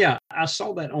 But yeah, I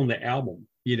saw that on the album,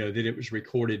 that it was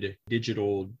recorded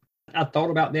digital. I thought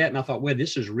about that and I thought, well,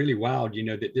 this is really wild,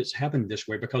 that this happened this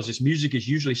way, because this music is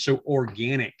usually so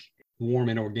organic, warm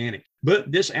and organic.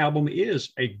 But this album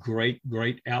is a great,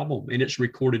 great album, and it's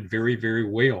recorded very, very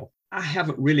well. I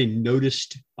haven't really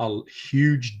noticed a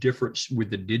huge difference with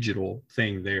the digital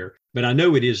thing there, but I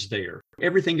know it is there.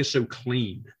 Everything is so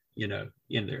clean, in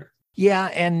there. Yeah.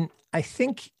 And I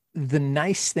think the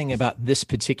nice thing about this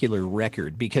particular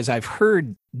record, because I've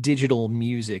heard digital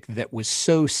music that was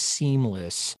so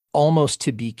seamless, almost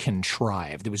to be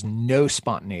contrived. There was no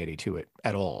spontaneity to it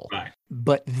at all. Right.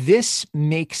 But this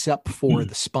makes up for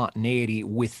the spontaneity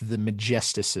with the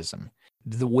majesticism,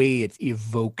 the way it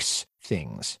evokes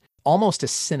things. Almost a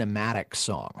cinematic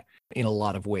song in a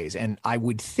lot of ways. And I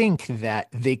would think that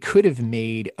they could have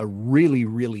made a really,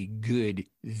 really good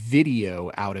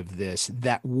video out of this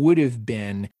that would have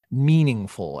been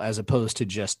meaningful, as opposed to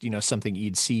just, something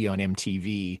you'd see on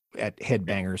MTV at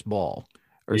Headbangers Ball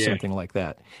or something like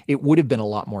that. It would have been a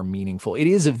lot more meaningful. It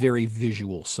is a very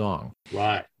visual song.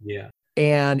 Right. Yeah.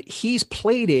 And he's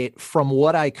played it, from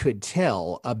what I could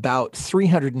tell, about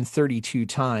 332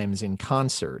 times in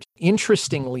concert.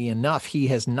 Interestingly enough, he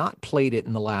has not played it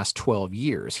in the last 12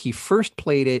 years. He first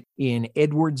played it in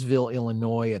Edwardsville,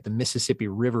 Illinois at the Mississippi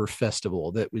River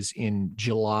Festival that was in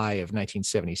July of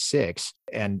 1976.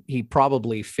 And he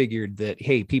probably figured that,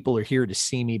 hey, people are here to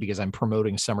see me because I'm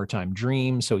promoting Summertime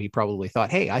Dream. So he probably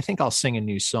thought, hey, I think I'll sing a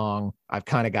new song. I've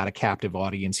kind of got a captive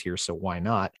audience here, so why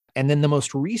not? And then the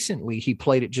most recently, he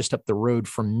played it just up the road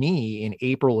from me in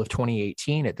April of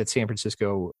 2018 at the San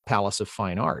Francisco Palace of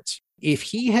Fine Arts. If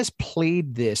he has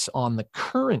played this on the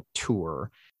current tour,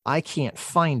 I can't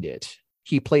find it.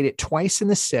 He played it twice in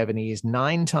the 70s,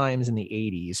 9 times in the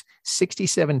 80s,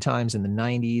 67 times in the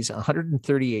 90s,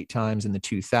 138 times in the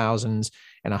 2000s,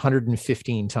 and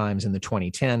 115 times in the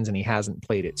 2010s, and he hasn't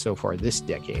played it so far this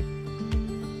decade.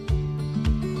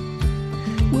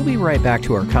 We'll be right back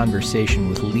to our conversation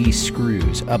with Lee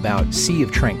Screws about Sea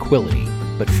of Tranquility.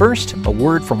 But first, a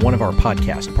word from one of our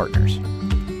podcast partners.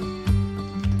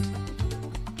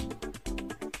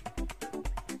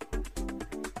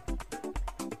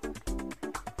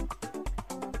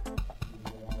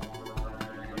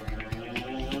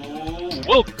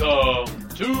 Welcome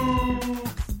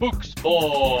to Books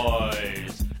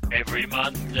Boys. Every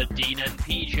month, the Dean and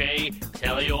PJ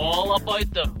tell you all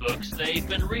about the books they've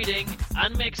been reading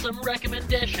and make some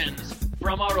recommendations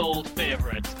from our old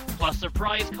favourites, plus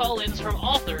surprise call-ins from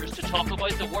authors to talk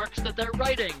about the works that they're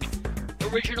writing,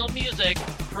 original music,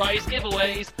 prize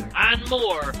giveaways, and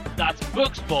more. That's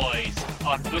Books Boys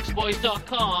on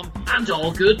booksboys.com and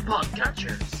all good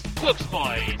podcatchers. Books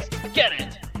Boys. Get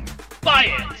it. Buy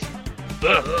it.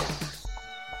 Books.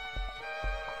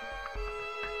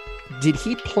 Did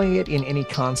he play it in any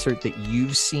concert that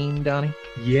you've seen, Donnie?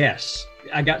 Yes.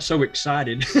 I got so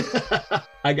excited.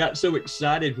 I got so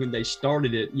excited when they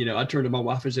started it. I turned to my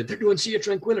wife and said, they're doing Sea of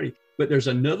Tranquility. But there's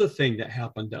another thing that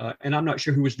happened, and I'm not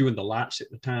sure who was doing the lights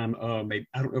at the time. Maybe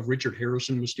I don't know if Richard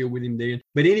Harrison was still with him then.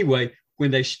 But anyway, when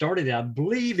they started, I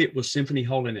believe it was Symphony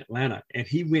Hall in Atlanta, and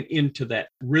he went into that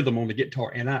rhythm on the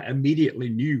guitar, and I immediately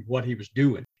knew what he was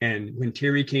doing. And when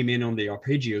Terry came in on the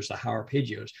arpeggios, the high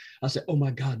arpeggios, I said, oh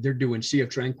my God, they're doing Sea of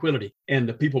Tranquility. And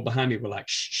the people behind me were like,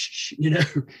 shh, shh,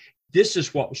 This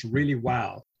is what was really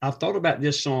wild. I've thought about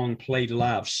this song played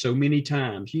live so many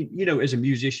times. As a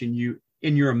musician,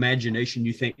 in your imagination,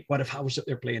 you think, what if I was up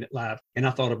there playing it live? And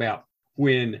I thought about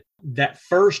when that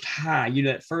first high,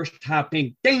 that first high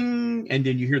ping, ding, and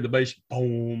then you hear the bass,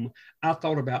 boom. I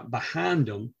thought about behind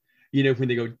them, when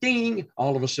they go ding,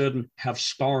 all of a sudden have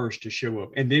stars to show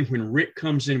up. And then when Rick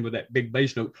comes in with that big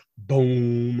bass note,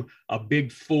 boom, a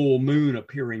big full moon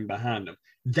appearing behind them.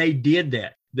 They did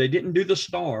that. They didn't do the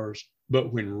stars,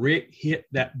 but when Rick hit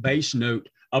that bass note,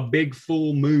 a big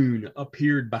full moon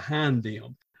appeared behind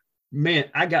them. Man,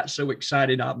 I got so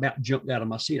excited, I about jumped out of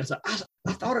my seat. I said,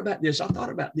 I thought about this, and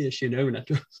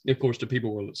of course the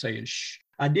people were saying, shh.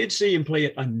 I did see him play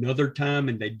it another time,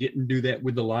 and they didn't do that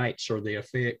with the lights or the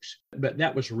effects, but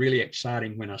that was really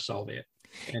exciting when I saw that.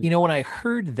 And, when I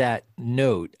heard that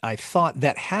note, I thought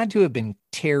that had to have been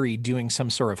Terry doing some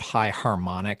sort of high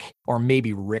harmonic, or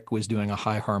maybe Rick was doing a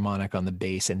high harmonic on the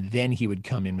bass, and then he would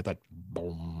come in with like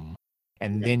boom.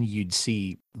 and then you'd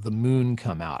see the moon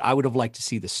come out. I would have liked to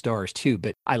see the stars too,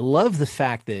 but I love the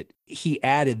fact that he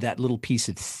added that little piece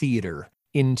of theater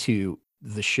into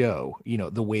the show,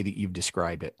 the way that you've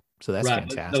described it. So that's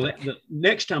fantastic. The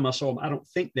next time I saw them, I don't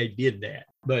think they did that,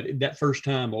 but that first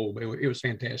time, it was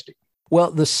fantastic. Well,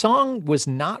 the song was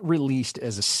not released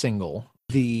as a single.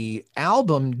 The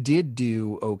album did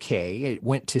do okay. It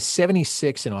went to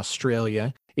 76 in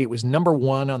Australia. It was number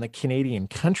 1 on the Canadian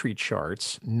country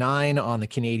charts, 9 on the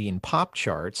Canadian pop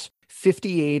charts,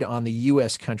 58 on the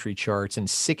U.S. country charts, and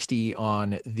 60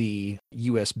 on the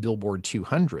U.S. Billboard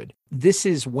 200. This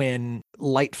is when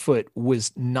Lightfoot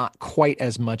was not quite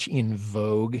as much in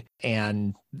vogue,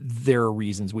 and there are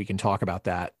reasons we can talk about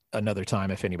that another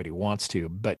time if anybody wants to,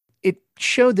 but it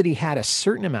showed that he had a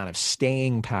certain amount of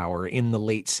staying power in the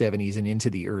late 70s and into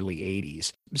the early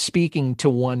 80s. Speaking to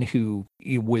one who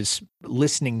was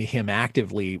listening to him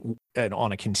actively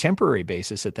on a contemporary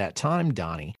basis at that time,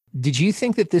 Donnie, did you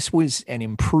think that this was an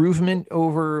improvement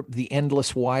over the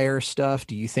Endless Wire stuff?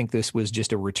 Do you think this was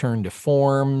just a return to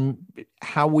form?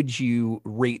 How would you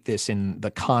rate this in the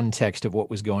context of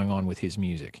what was going on with his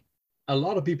music? A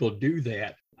lot of people do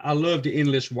that. I loved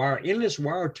Endless Wire. Endless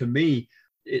Wire, to me,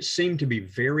 it seemed to be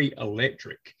very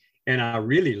electric, and I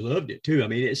really loved it too. I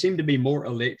mean, it seemed to be more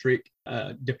electric,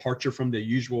 departure from the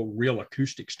usual real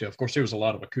acoustic stuff. Of course, there was a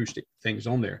lot of acoustic things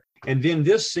on there. And then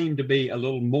this seemed to be a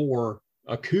little more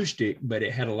acoustic, but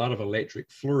it had a lot of electric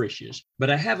flourishes.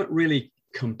 But I haven't really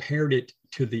compared it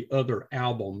to the other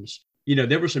albums.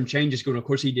 There were some changes going on. Of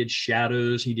course, he did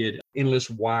Shadows, he did Endless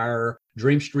Wire,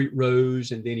 Dream Street Rose,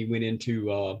 and then he went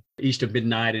into East of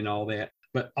Midnight and all that.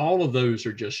 But all of those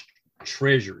are just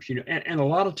treasures, and a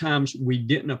lot of times we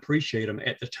didn't appreciate them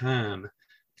at the time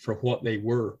for what they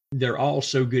were. They're all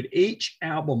so good. Each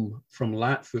album from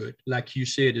Lightfoot, like you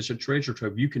said, is a treasure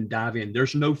trove. You can dive in.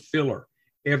 There's no filler.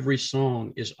 Every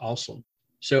song is awesome.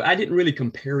 So I didn't really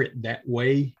compare it that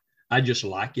way. I just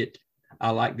like it.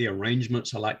 I like the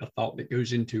arrangements. I like the thought that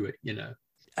goes into it,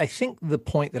 I think the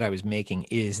point that I was making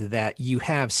is that you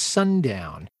have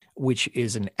Sundown, which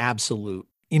is an absolute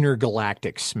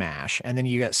intergalactic smash. And then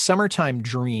you got Summertime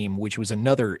Dream, which was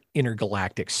another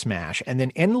intergalactic smash. And then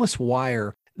Endless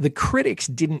Wire, the critics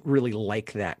didn't really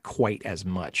like that quite as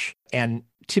much. And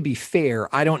to be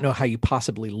fair, I don't know how you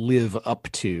possibly live up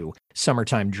to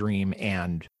Summertime Dream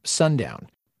and Sundown.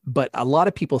 But a lot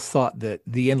of people thought that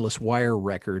the Endless Wire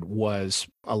record was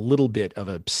a little bit of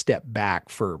a step back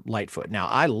for Lightfoot. Now,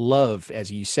 I loved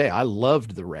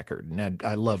the record, and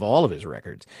I love all of his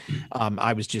records.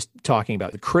 I was just talking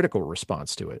about the critical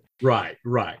response to it. Right.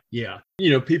 Yeah.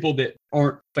 People that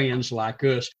aren't fans like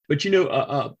us, but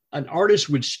an artist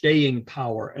with staying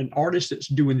power, an artist that's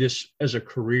doing this as a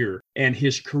career, and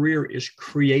his career is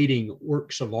creating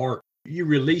works of art. You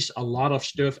release a lot of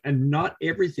stuff, and not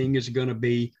everything is going to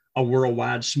be a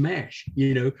worldwide smash,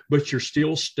 but you're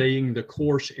still staying the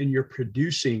course, and you're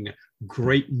producing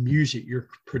great music. You're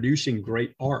producing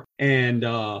great art. And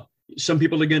some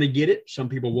people are going to get it. Some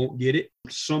people won't get it.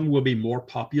 Some will be more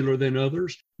popular than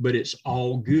others, but it's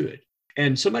all good.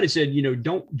 And somebody said,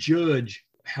 don't judge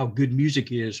how good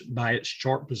music is by its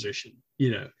chart position.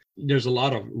 There's a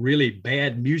lot of really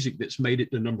bad music that's made it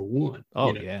to number 1.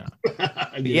 Oh, yeah.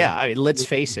 Yeah. I mean, let's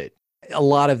face it. A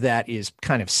lot of that is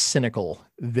kind of cynical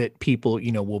that people,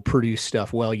 will produce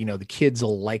stuff. Well, the kids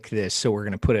will like this, so we're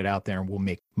going to put it out there and we'll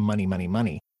make money.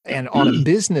 And on a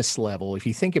business level, if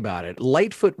you think about it,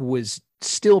 Lightfoot was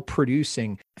still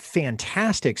producing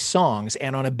fantastic songs.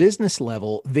 And on a business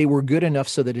level, they were good enough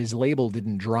so that his label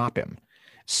didn't drop him.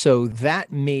 So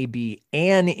that may be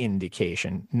an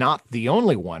indication, not the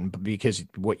only one, because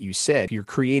what you said, you're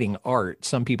creating art.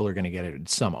 Some people are going to get it,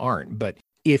 some aren't. But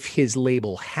if his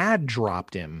label had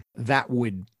dropped him, that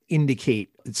would indicate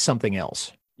something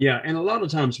else. Yeah. And a lot of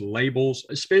times labels,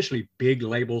 especially big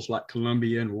labels like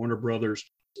Columbia and Warner Brothers,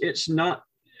 it's not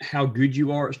how good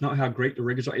you are. It's not how great the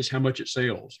records are. It's how much it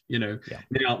sells, Yeah.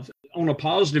 Now, on a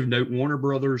positive note, Warner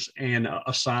Brothers and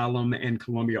Asylum and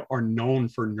Columbia are known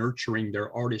for nurturing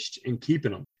their artists and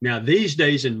keeping them. Now, these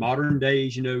days, in modern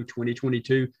days,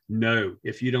 2022, no,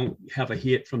 if you don't have a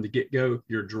hit from the get-go,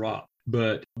 you're dropped.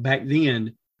 But back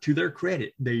then, to their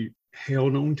credit, they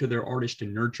held on to their artists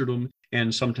and nurtured them.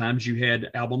 And sometimes you had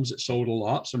albums that sold a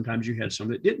lot. Sometimes you had some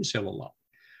that didn't sell a lot.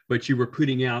 But you were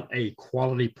putting out a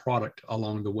quality product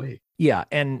along the way. Yeah.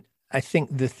 And I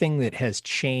think the thing that has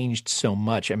changed so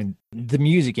much, I mean, the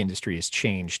music industry has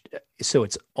changed, so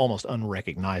it's almost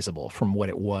unrecognizable from what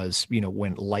it was,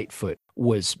 when Lightfoot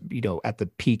was, at the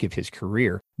peak of his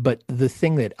career. But the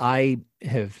thing that I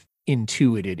have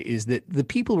intuited is that the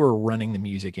people who are running the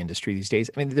music industry these days,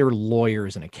 I mean, they're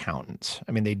lawyers and accountants.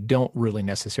 I mean, they don't really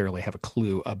necessarily have a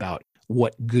clue about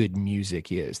what good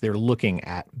music is. They're looking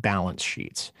at balance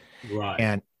sheets. Right.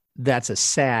 And that's a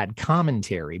sad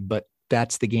commentary, but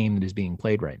that's the game that is being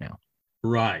played right now.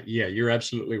 Right. Yeah, you're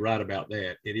absolutely right about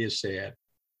that. It is sad.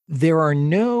 There are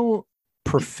no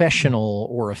professional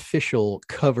or official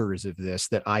covers of this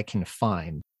that I can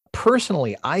find.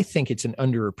 Personally, I think it's an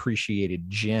underappreciated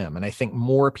gem, and I think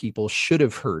more people should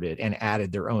have heard it and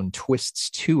added their own twists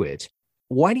to it.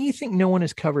 Why do you think no one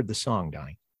has covered the song,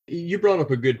 Donnie? You brought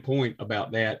up a good point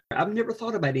about that. I've never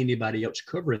thought about anybody else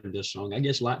covering this song. I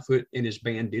guess Lightfoot and his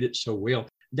band did it so well.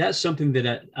 That's something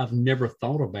that I've never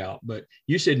thought about. But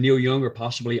you said Neil Young or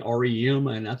possibly REM,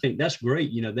 and I think that's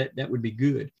great. You know, that would be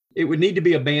good. It would need to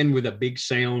be a band with a big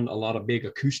sound, a lot of big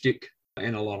acoustic,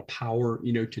 and a lot of power,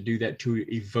 you know, to do that, to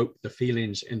evoke the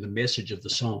feelings and the message of the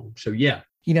song. So, yeah.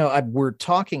 You know, we're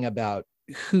talking about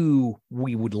who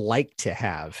we would like to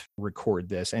have record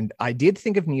this. And I did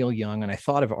think of Neil Young and I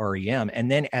thought of REM.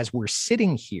 And then as we're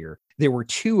sitting here, there were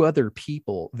two other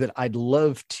people that I'd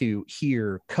love to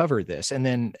hear cover this. And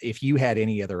then if you had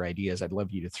any other ideas, I'd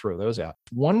love you to throw those out.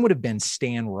 One would have been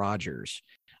Stan Rogers,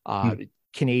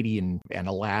 Canadian and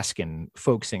Alaskan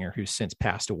folk singer who's since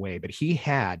passed away, but he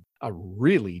had a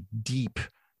really deep,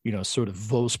 you know, sort of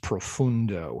voce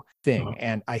profundo thing.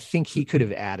 And I think he could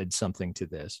have added something to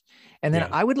this. And then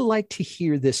I would like to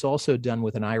hear this also done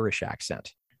with an Irish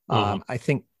accent. I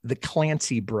think the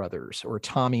Clancy brothers or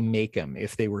Tommy Makem,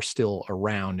 if they were still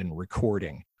around and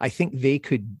recording, I think they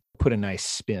could put a nice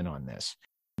spin on this.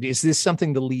 Is this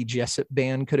something the Lee Jessup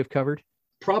Band could have covered?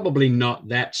 Probably not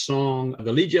that song.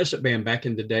 The Lee Jessup Band back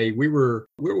in the day, we were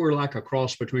like a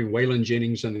cross between Waylon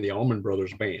Jennings and the Allman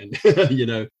Brothers Band, you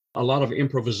know. A lot of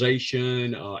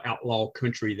improvisation, outlaw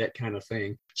country, that kind of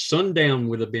thing. Sundown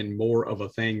would have been more of a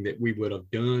thing that we would have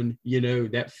done, you know,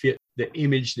 that fit the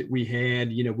image that we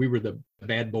had. You know, we were the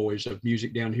bad boys of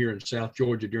music down here in South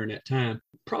Georgia during that time.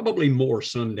 Probably more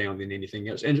Sundown than anything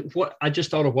else. And what I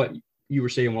just thought of what you were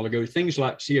saying a while ago, things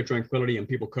like Sea of Tranquility and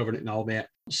people covering it and all that.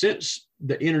 Since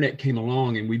the internet came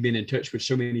along and we've been in touch with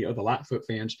so many other Lightfoot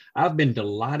fans, I've been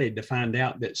delighted to find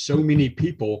out that so many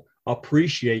people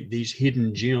appreciate these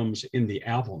hidden gems in the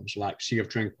albums like Sea of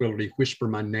Tranquility, Whisper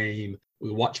My Name,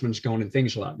 The Watchman's Gone, and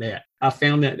things like that. I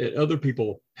found that other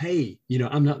people, hey, you know,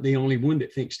 I'm not the only one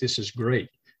that thinks this is great.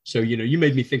 So, you know, you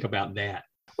made me think about that.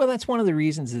 Well, that's one of the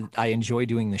reasons that I enjoy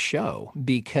doing the show,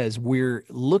 because we're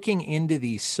looking into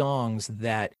these songs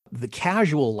that the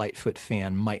casual Lightfoot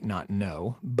fan might not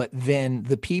know, but then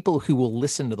the people who will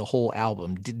listen to the whole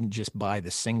album, didn't just buy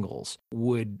the singles,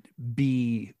 would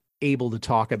be able to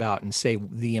talk about and say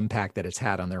the impact that it's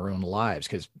had on their own lives.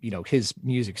 Because, you know, his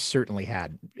music certainly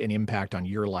had an impact on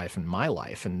your life and my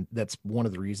life. And that's one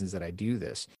of the reasons that I do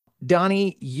this.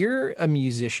 Donnie, you're a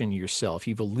musician yourself.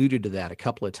 You've alluded to that a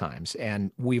couple of times. And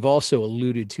we've also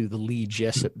alluded to the Lee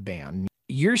Jessup Band.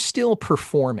 You're still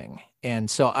performing. And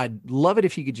so I'd love it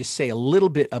if you could just say a little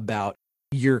bit about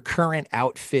your current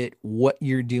outfit, what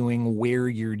you're doing, where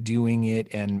you're doing it,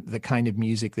 and the kind of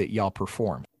music that y'all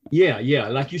perform. Yeah.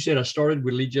 Like you said, I started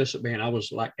with Lee Jessup Band. I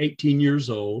was like 18 years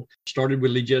old, started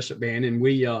with Lee Jessup Band, and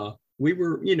we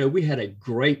were, you know, we had a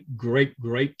great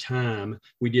time.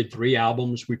 We did 3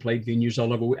 albums. We played venues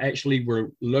all over. We actually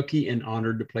were lucky and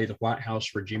honored to play the White House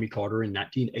for Jimmy Carter in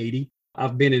 1980.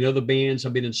 I've been in other bands.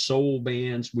 I've been in soul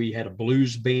bands. We had a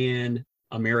blues band,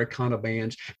 Americana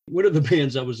bands. One of the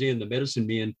bands I was in, the Medicine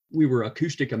Men, we were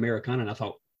acoustic Americana, and I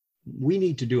thought, we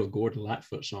need to do a Gordon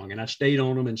Lightfoot song. And I stayed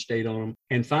on them.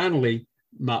 And finally,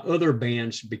 my other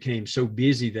bands became so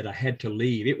busy that I had to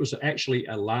leave. It was actually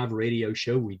a live radio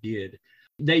show we did.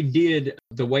 They did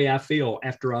The Way I Feel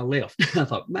after I left. I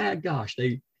thought, my gosh,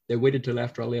 they waited till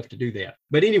after I left to do that.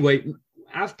 But anyway,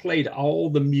 I've played all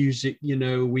the music, you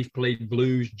know, we've played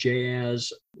blues,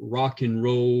 jazz, rock and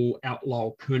roll,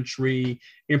 outlaw country,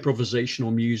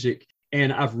 improvisational music.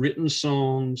 And I've written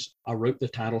songs. I wrote the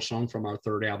title song from our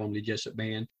 3rd album, Lee Jessup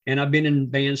Band. And I've been in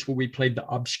bands where we played the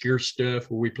obscure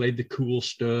stuff, where we played the cool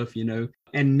stuff, you know.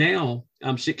 And now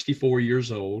I'm 64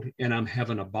 years old and I'm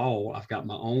having a ball. I've got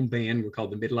my own band. We're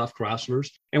called the Midlife Chryslers.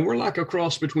 And we're like a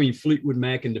cross between Fleetwood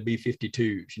Mac and the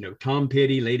B-52s, you know, Tom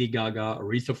Petty, Lady Gaga,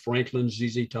 Aretha Franklin,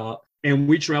 ZZ Top. And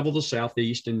we travel the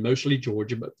Southeast and mostly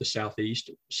Georgia, but the Southeast,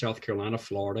 South Carolina,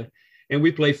 Florida. And we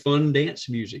play fun dance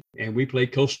music, and we play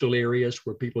coastal areas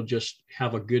where people just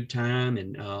have a good time.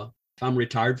 And I'm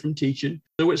retired from teaching,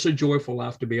 so it's a joyful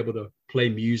life to be able to play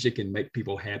music and make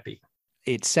people happy.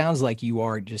 it sounds like you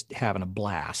are just having a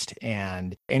blast.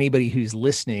 And anybody who's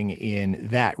listening in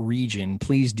that region,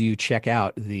 please do check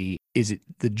out is it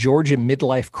the Georgia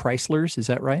Midlife Chryslers? Is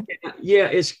that right? Yeah,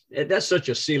 that's such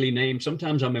a silly name.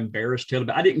 Sometimes I'm embarrassed to tell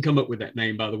about. I didn't come up with that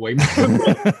name, by the way.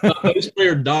 Bass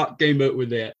player Doc came up with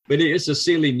that, but it's a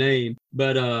silly name.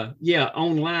 But yeah,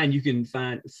 online you can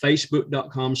find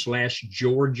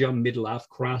facebook.com/Georgia Midlife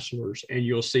Chryslers, and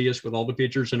you'll see us with all the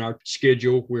pictures and our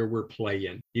schedule where we're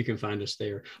playing. You can find us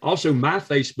there. Also, my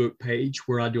Facebook page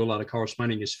where I do a lot of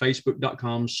corresponding is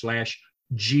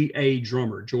facebook.com/GA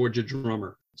Drummer, Georgia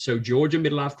Drummer. So Georgia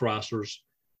Midlife Chryslers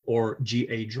or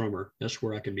GA Drummer. That's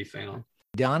where I can be found.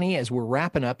 Donnie, as we're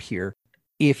wrapping up here,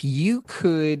 if you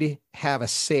could have a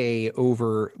say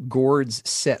over Gord's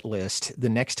set list the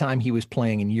next time he was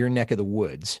playing in your neck of the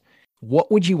woods,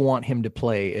 what would you want him to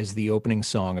play as the opening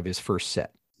song of his first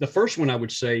set? The first one I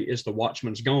would say is The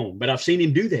Watchman's Gone, but I've seen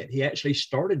him do that. He actually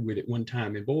started with it one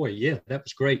time, and boy, yeah, that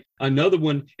was great. Another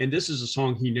one, and this is a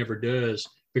song he never does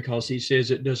because he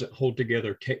says it doesn't hold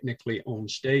together technically on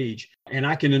stage. And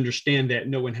I can understand that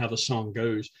knowing how the song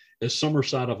goes. The Summer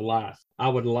Side of Life, I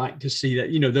would like to see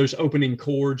that, those opening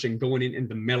chords and going in and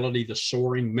the melody, the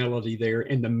soaring melody there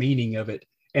and the meaning of it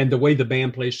and the way the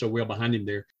band plays so well behind him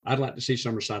there. I'd like to see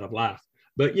Summer Side of Life.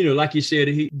 But, like you said,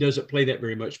 he doesn't play that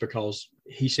very much because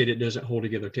he said it doesn't hold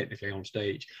together technically on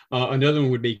stage. Another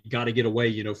one would be Gotta Get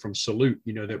Away, from Salute,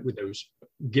 that with those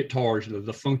guitars,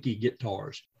 the funky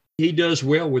guitars. He does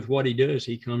well with what he does.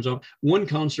 He comes on one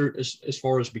concert as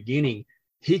far as beginning.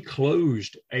 He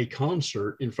closed a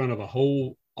concert in front of a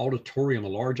whole auditorium, a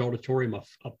large auditorium, a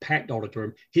packed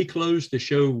auditorium. He closed the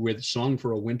show with Song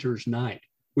for a Winter's Night,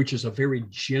 which is a very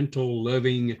gentle,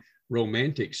 loving,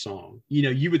 romantic song.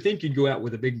 You would think you'd go out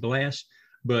with a big blast,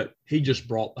 but he just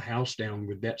brought the house down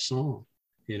with that song,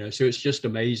 so it's just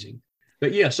amazing.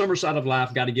 But yeah, Summer Side of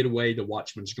Life, Gotta Get Away, The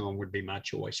Watchman's Gone would be my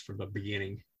choice for the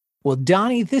beginning. Well,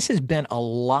 Donnie, this has been a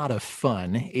lot of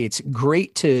fun. It's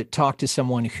great to talk to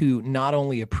someone who not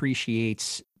only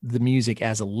appreciates the music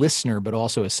as a listener, but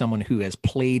also as someone who has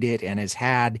played it and has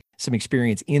had some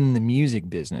experience in the music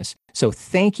business. So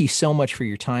thank you so much for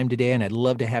your time today, and I'd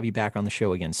love to have you back on the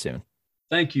show again soon.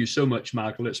 Thank you so much,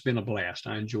 Michael. It's been a blast.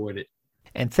 I enjoyed it.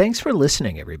 And thanks for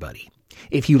listening, everybody.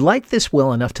 If you liked this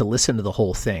well enough to listen to the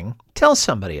whole thing, tell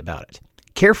somebody about it.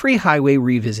 Carefree Highway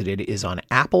Revisited is on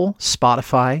Apple,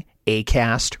 Spotify,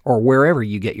 Acast, or wherever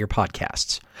you get your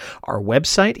podcasts. Our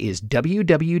website is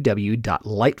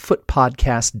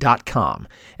www.lightfootpodcast.com,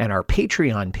 and our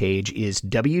Patreon page is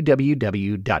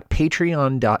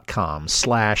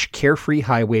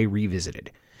www.patreon.com/carefreehighwayrevisited.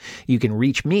 You can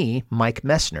reach me, Mike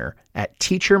Messner, at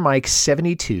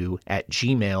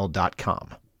teachermike72@gmail.com.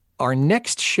 Our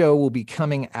next show will be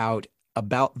coming out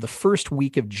about the first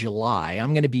week of July.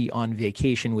 I'm going to be on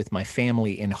vacation with my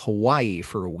family in Hawaii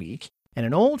for a week. And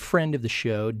an old friend of the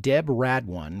show, Deb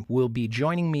Radwan, will be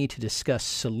joining me to discuss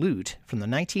Salute from the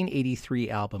 1983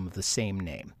 album of the same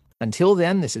name. Until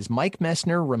then, this is Mike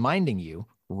Messner reminding you,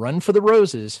 run for the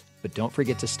roses, but don't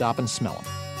forget to stop and smell them.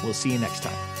 We'll see you next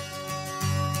time.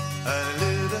 I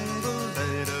live in the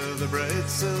light of the bright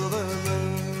silver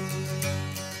moon.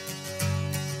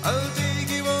 I'll take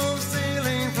you all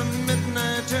sailing from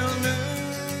midnight till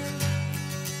noon.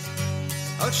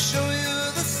 I'll show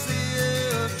you the sea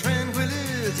of tranquility.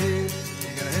 You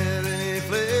can have any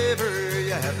flavor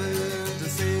you happen to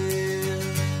see.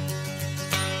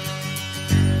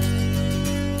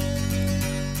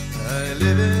 I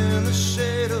live in the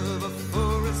shade of a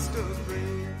forest of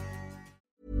green.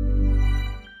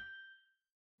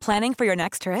 Planning for your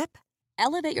next trip?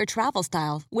 Elevate your travel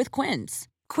style with Quince.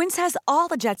 Quince has all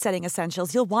the jet-setting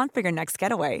essentials you'll want for your next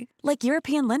getaway, like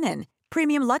European linen,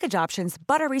 premium luggage options,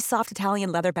 buttery soft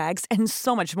Italian leather bags, and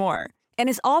so much more. And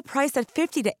is all priced at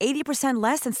 50 to 80%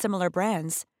 less than similar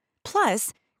brands.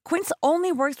 Plus, Quince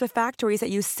only works with factories that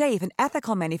use safe and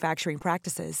ethical manufacturing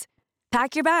practices.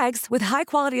 Pack your bags with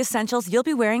high-quality essentials you'll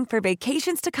be wearing for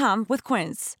vacations to come with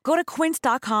Quince. Go to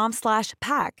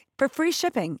quince.com/pack for free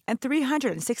shipping and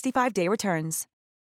 365-day returns.